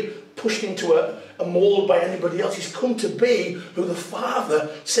to be pushed into a mould by anybody else. He's come to be who the Father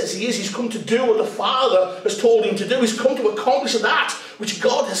says he is. He's come to do what the Father has told him to do. He's come to accomplish that which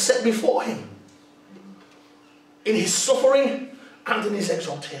God has set before him. In his suffering and in his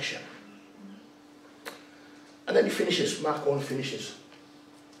exaltation. And then he finishes, Mark 1 finishes.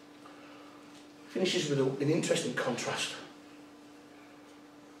 Finishes with an interesting contrast.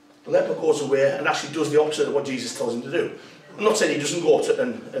 The leper goes away and actually does the opposite of what Jesus tells him to do. I'm not saying he doesn't go to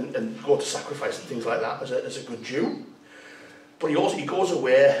and go to sacrifice and things like that as a good Jew, but he goes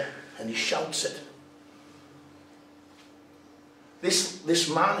away and he shouts it. This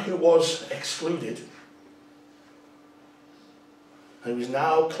man who was excluded, and who is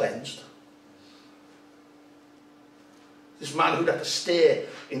now cleansed, this man who'd had to stay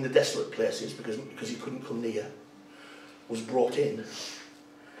in the desolate places because he couldn't come near, was brought in.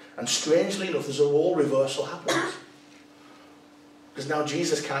 And strangely enough, there's a role reversal happens. Because now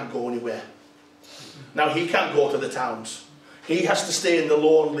Jesus can't go anywhere. Now he can't go to the towns. He has to stay in the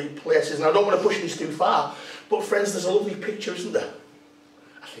lonely places. And I don't want to push this too far, but friends, there's a lovely picture, isn't there?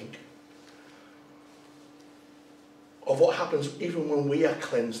 I think. Of what happens even when we are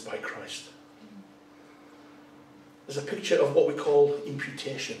cleansed by Christ. There's a picture of what we call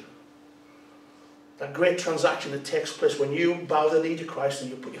imputation. That great transaction that takes place when you bow the knee to Christ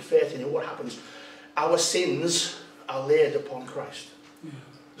and you put your faith in him. What happens? Our sins are laid upon Christ. Yeah.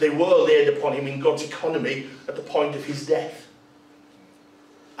 They were laid upon him in God's economy at the point of his death.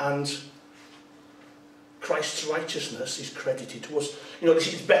 And Christ's righteousness is credited to us. You know,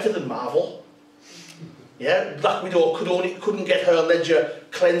 this is better than Marvel. Yeah, Black Widow couldn't get her ledger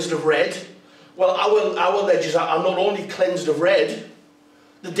cleansed of red. Well, our ledgers are not only cleansed of red,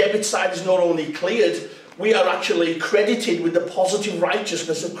 the debit side is not only cleared, we are actually credited with the positive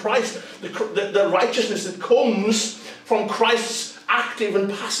righteousness of Christ. The righteousness that comes from Christ's active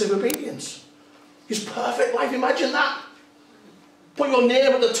and passive obedience. His perfect life, imagine that. Put your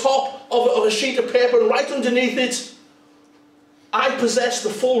name at the top of a sheet of paper and write underneath it, I possess the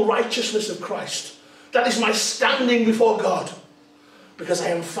full righteousness of Christ. That is my standing before God. Because I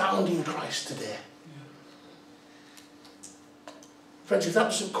am found in Christ today. Friends, if that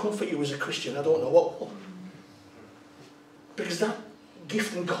doesn't comfort you as a Christian, I don't know what will. Because that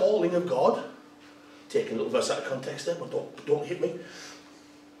gift and calling of God, taking a little verse out of context there, but don't hit me,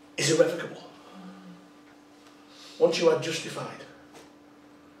 is irrevocable. Once you are justified,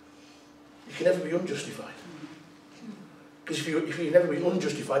 you can never be unjustified. Because if you never be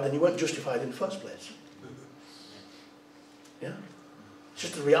unjustified, then you weren't justified in the first place. Yeah? It's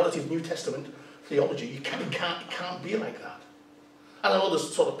just the reality of New Testament theology. It can't be like that. And I know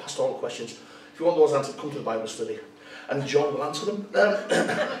there's sort of pastoral questions. If you want those answered, come to the Bible study. And John will answer them. But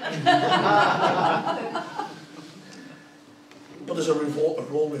there's a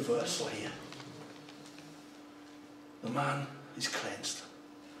role reversal here. The man is cleansed.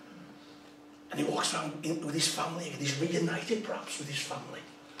 And he walks around with his family. He's reunited perhaps with his family.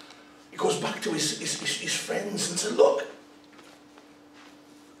 He goes back to his friends and says, look.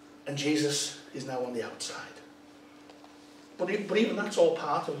 And Jesus is now on the outside. But even that's all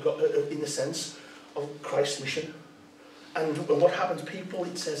part of, in the sense, of Christ's mission. And what happens? People,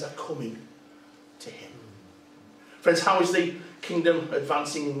 it says, are coming to him. Friends, how is the kingdom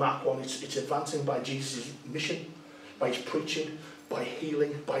advancing in Mark 1, it's advancing by Jesus' mission, by his preaching, by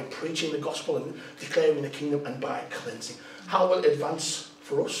healing, by preaching the gospel and declaring the kingdom, and by cleansing. How will it advance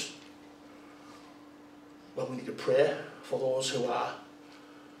for us? Well, we need to pray for those who are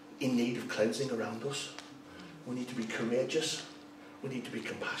in need of cleansing around us. We need to be courageous. We need to be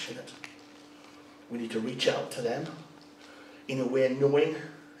compassionate. We need to reach out to them in a way knowing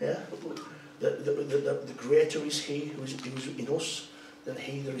that the greater is he who is in us than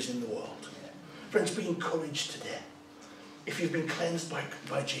he that is in the world. Friends, be encouraged today. If you've been cleansed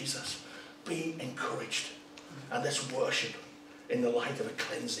by Jesus, be encouraged. And let's worship in the light of a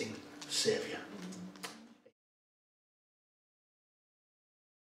cleansing Saviour.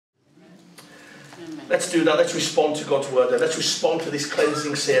 Let's do that. Let's respond to God's word. Let's respond to this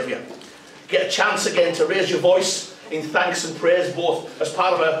cleansing Saviour. Get a chance again to raise your voice in thanks and praise, both as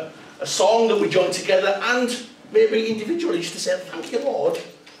part of a song that we join together and maybe individually, just to say thank you, Lord,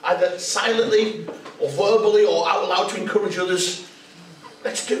 either silently or verbally or out loud to encourage others.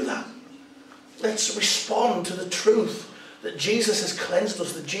 Let's do that. Let's respond to the truth that Jesus has cleansed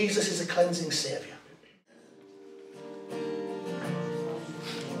us, that Jesus is a cleansing Saviour.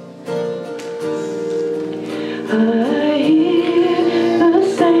 I hear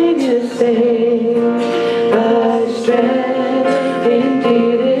the Savior say, thy strength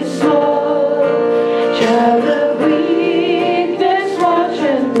indeed is small. Child of weakness, watch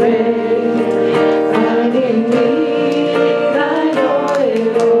and pray. Find in me thine all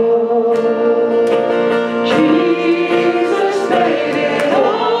in all. Jesus made it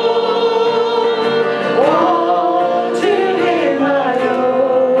all.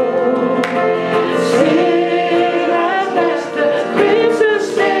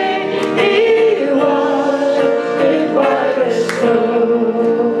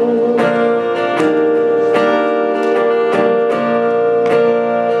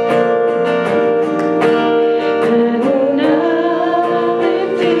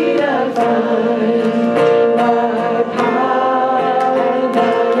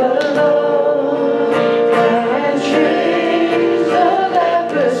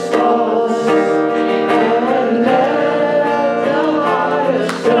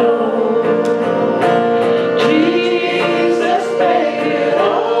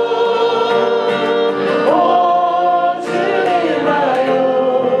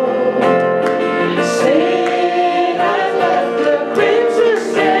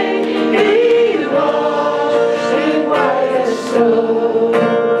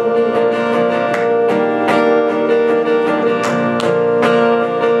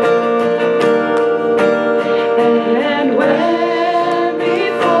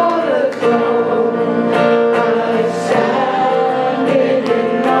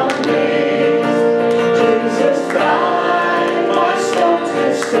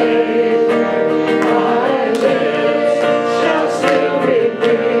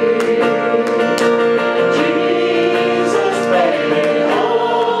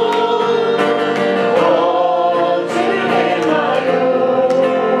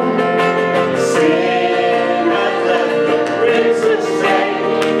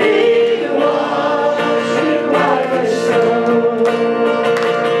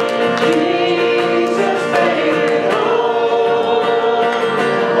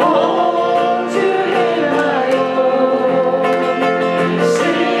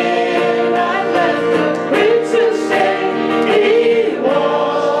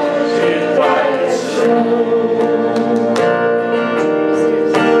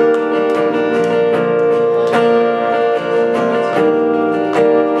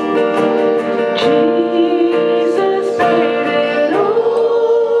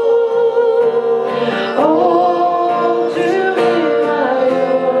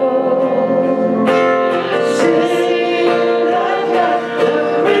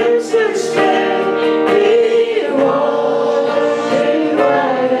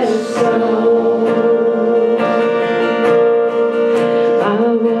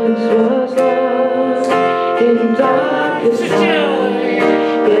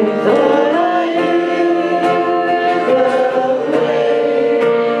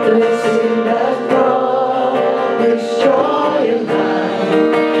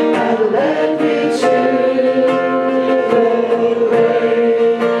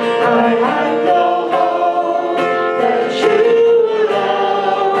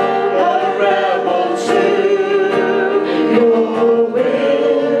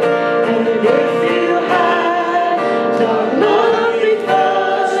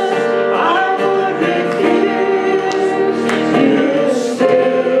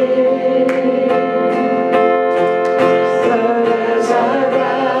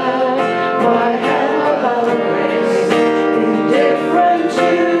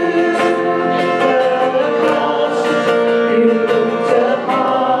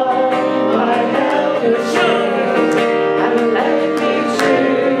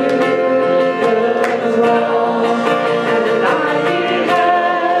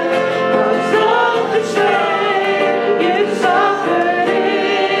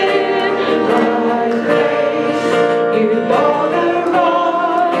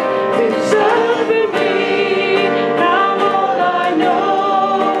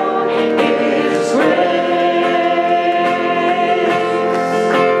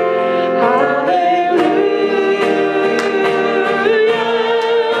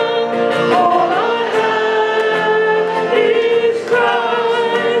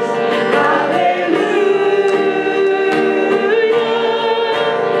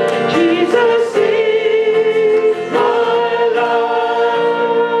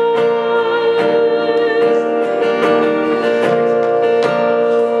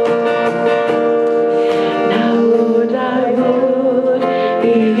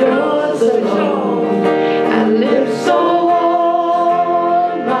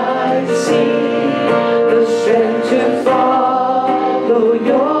 follow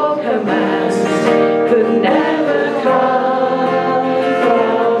your commands could never come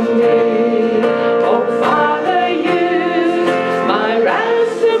from me. Oh Father, use my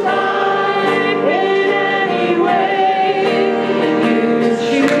ransom life in any way you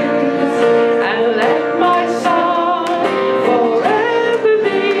choose, and let my song forever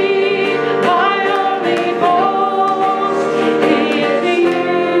be my only boast in you.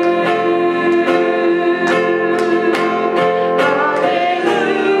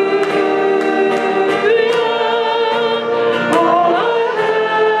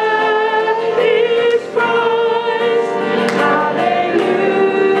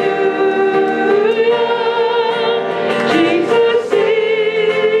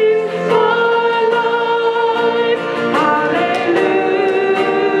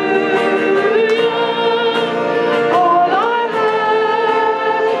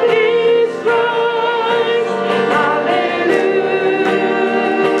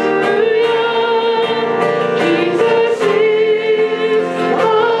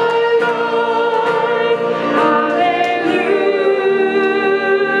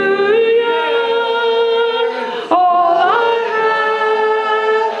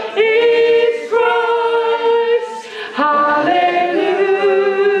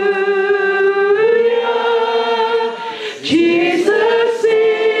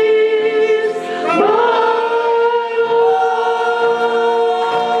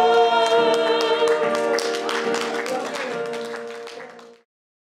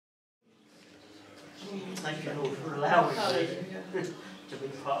 Thank you, Lord, for allowing me to be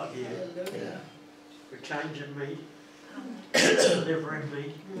part of you, for changing me, delivering me,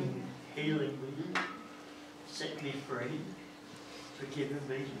 healing me, setting me free, forgiving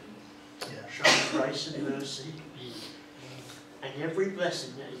me, showing grace and mercy, and every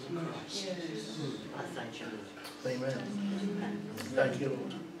blessing that is in Christ. I thank you, Lord. Amen. Thank you,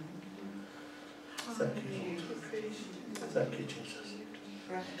 Lord. Thank you, Lord. Thank you, Jesus.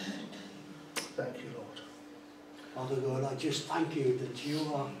 Thank you, Lord. Father God, I just thank you that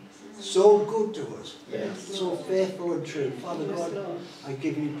you are so good to us, so faithful and true. Father God, I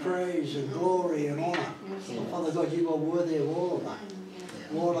give you praise and glory and honour. Father God, you are worthy of all of that.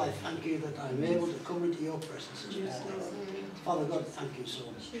 Lord, I thank you that I'm able to come into your presence this morning. Father God, thank you so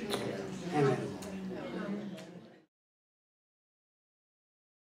much. Amen.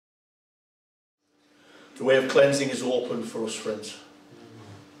 The way of cleansing is open for us, friends.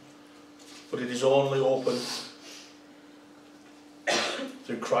 But it is only open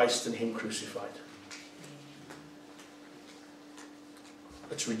through Christ and Him crucified.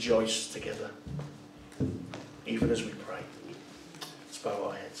 Let's rejoice together, even as we pray. Let's bow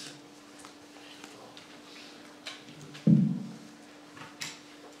our heads.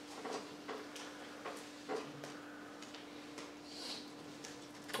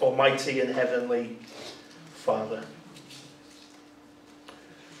 Almighty and Heavenly Father,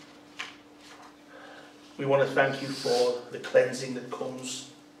 we want to thank you for the cleansing that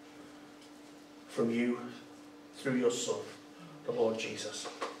comes from you through your Son, the Lord Jesus.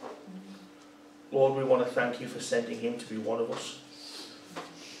 Lord, we want to thank you for sending him to be one of us,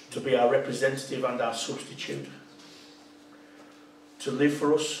 to be our representative and our substitute, to live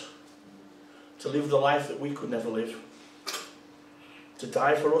for us, to live the life that we could never live, to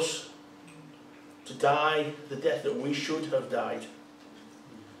die for us, to die the death that we should have died,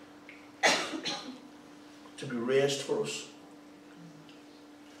 to be raised for us,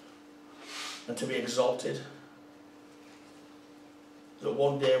 and to be exalted, that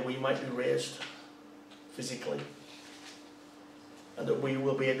one day we might be raised physically, and that we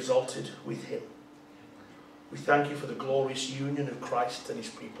will be exalted with him. We thank you for the glorious union of Christ and his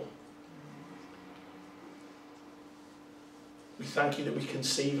people. We thank you that we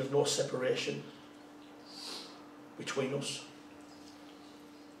conceive of no separation between us.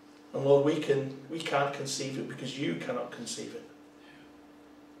 And Lord, we can't conceive it because you cannot conceive it.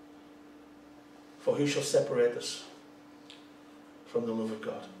 For who shall separate us from the love of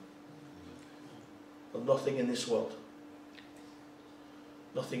God? Well, nothing in this world.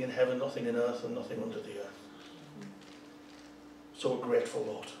 Nothing in heaven, nothing in earth, and nothing under the earth. So we're grateful,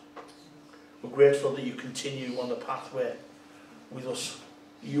 Lord. We're grateful that you continue on the pathway with us.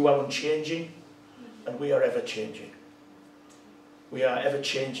 You are unchanging, and we are ever changing. We are ever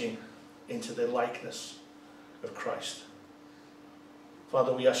changing into the likeness of Christ.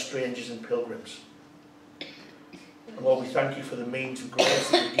 Father, we are strangers and pilgrims. And Lord, we thank you for the means of grace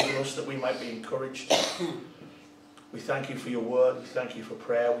that you've given us that we might be encouraged. We thank you for your word. We thank you for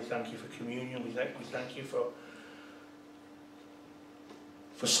prayer. We thank you for communion. We thank you for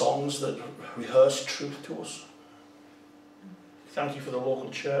songs that rehearse truth to us. Thank you for the local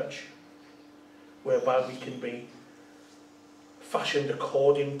church, whereby we can be fashioned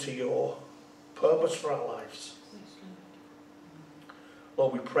according to your purpose for our lives.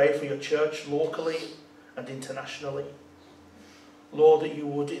 Lord, we pray for your church locally and internationally. Lord, that you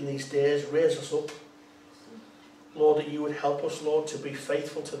would in these days raise us up. Lord, that you would help us, Lord, to be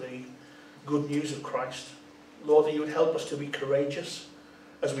faithful to the good news of Christ. Lord, that you would help us to be courageous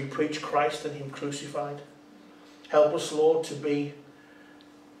as we preach Christ and him crucified. Help us, Lord, to be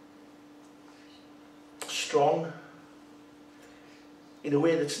strong in a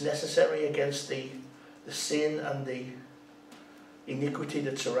way that's necessary against the sin and the iniquity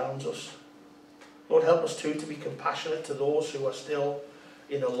that surrounds us. Lord, help us too to be compassionate to those who are still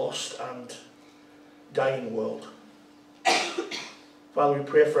in a lost and dying world. Father, we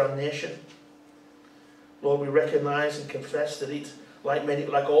pray for our nation. Lord, we recognise and confess that it,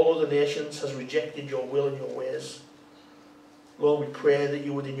 like all other nations, has rejected your will and your ways. Lord, we pray that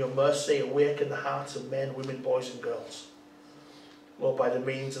you would in your mercy awaken the hearts of men, women, boys and girls. Lord, by the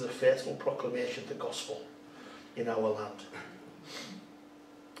means of the faithful proclamation of the gospel in our land.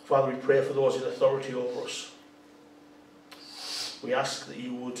 Father, we pray for those in authority over us. We ask that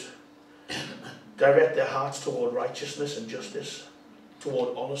you would direct their hearts toward righteousness and justice,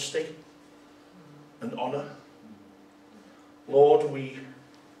 toward honesty and honour. Lord, we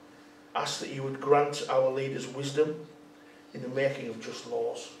ask that you would grant our leaders wisdom in the making of just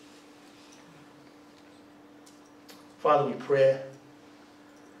laws. Father, we pray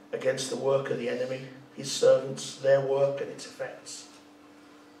against the work of the enemy, his servants, their work and its effects.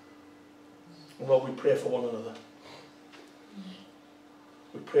 And Lord, we pray for one another.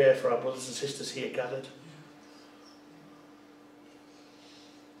 We pray for our brothers and sisters here gathered.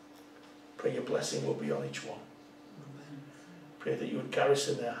 Pray your blessing will be on each one. Pray that you would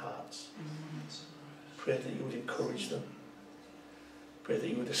garrison their hearts. Pray that you would encourage them. Pray that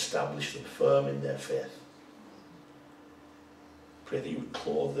you would establish them firm in their faith. Pray that you would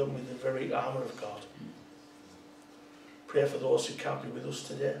clothe them with the very armour of God. Pray for those who can't be with us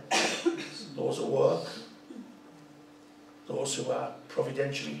today. Those at work. Those who are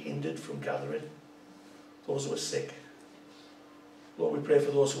providentially hindered from gathering. Those who are sick. Lord, we pray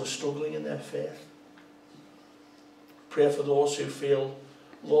for those who are struggling in their faith. Pray for those who feel,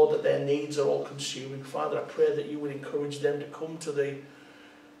 Lord, that their needs are all consuming. Father, I pray that you would encourage them to come to the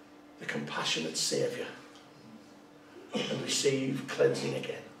compassionate Saviour and receive cleansing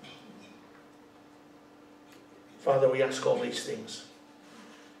again. Father, we ask all these things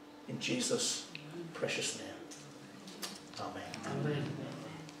in Jesus' precious name. Amen. Amen.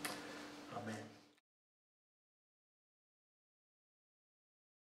 Amen.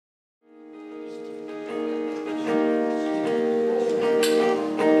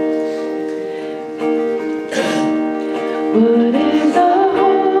 What is our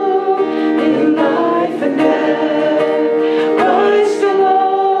hope in life and death? Christ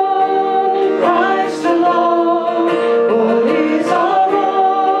alone, Christ alone. What is our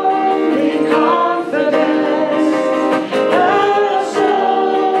only confidence? That our soul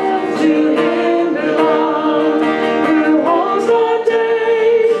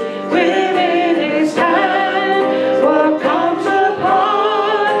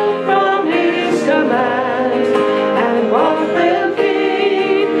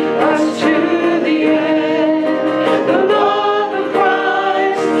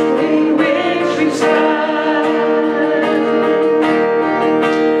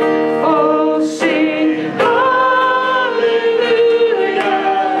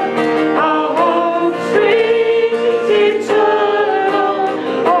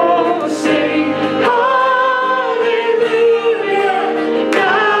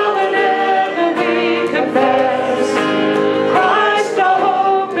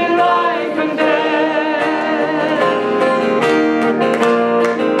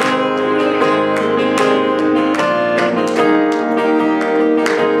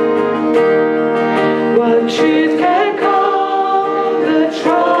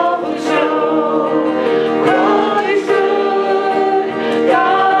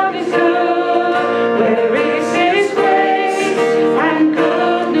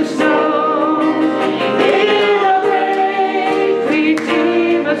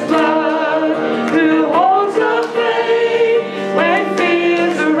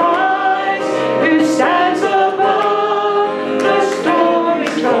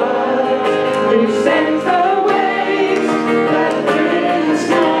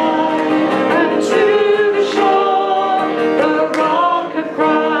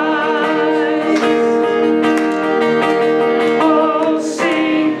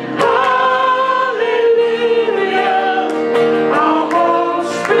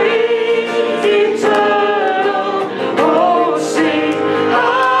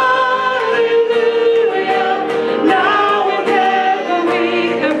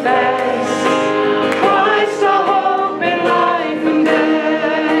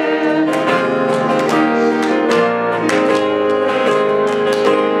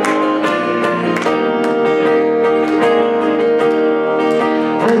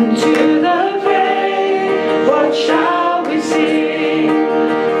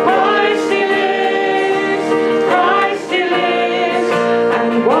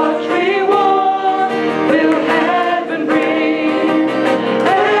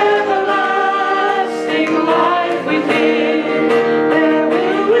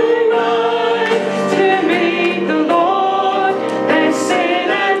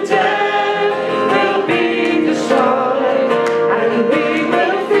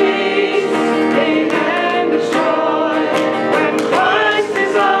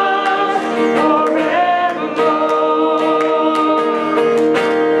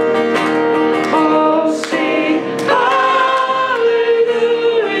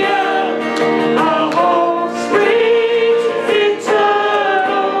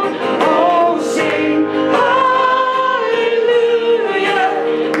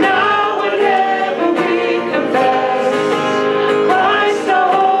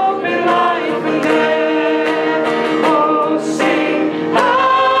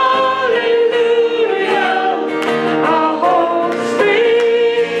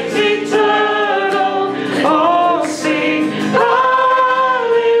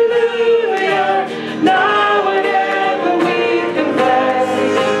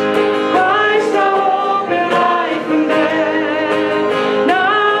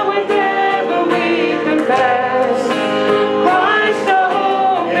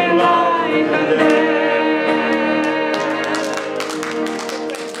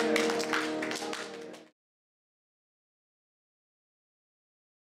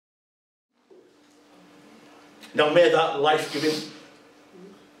Now may that life-giving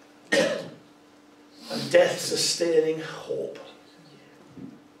and death-sustaining hope,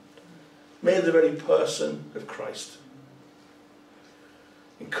 may the very person of Christ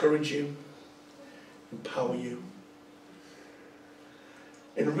encourage you, empower you,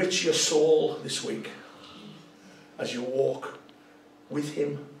 enrich your soul this week as you walk with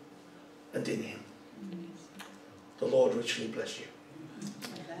him and in him. The Lord richly bless you.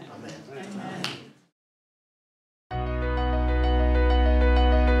 Amen. Amen.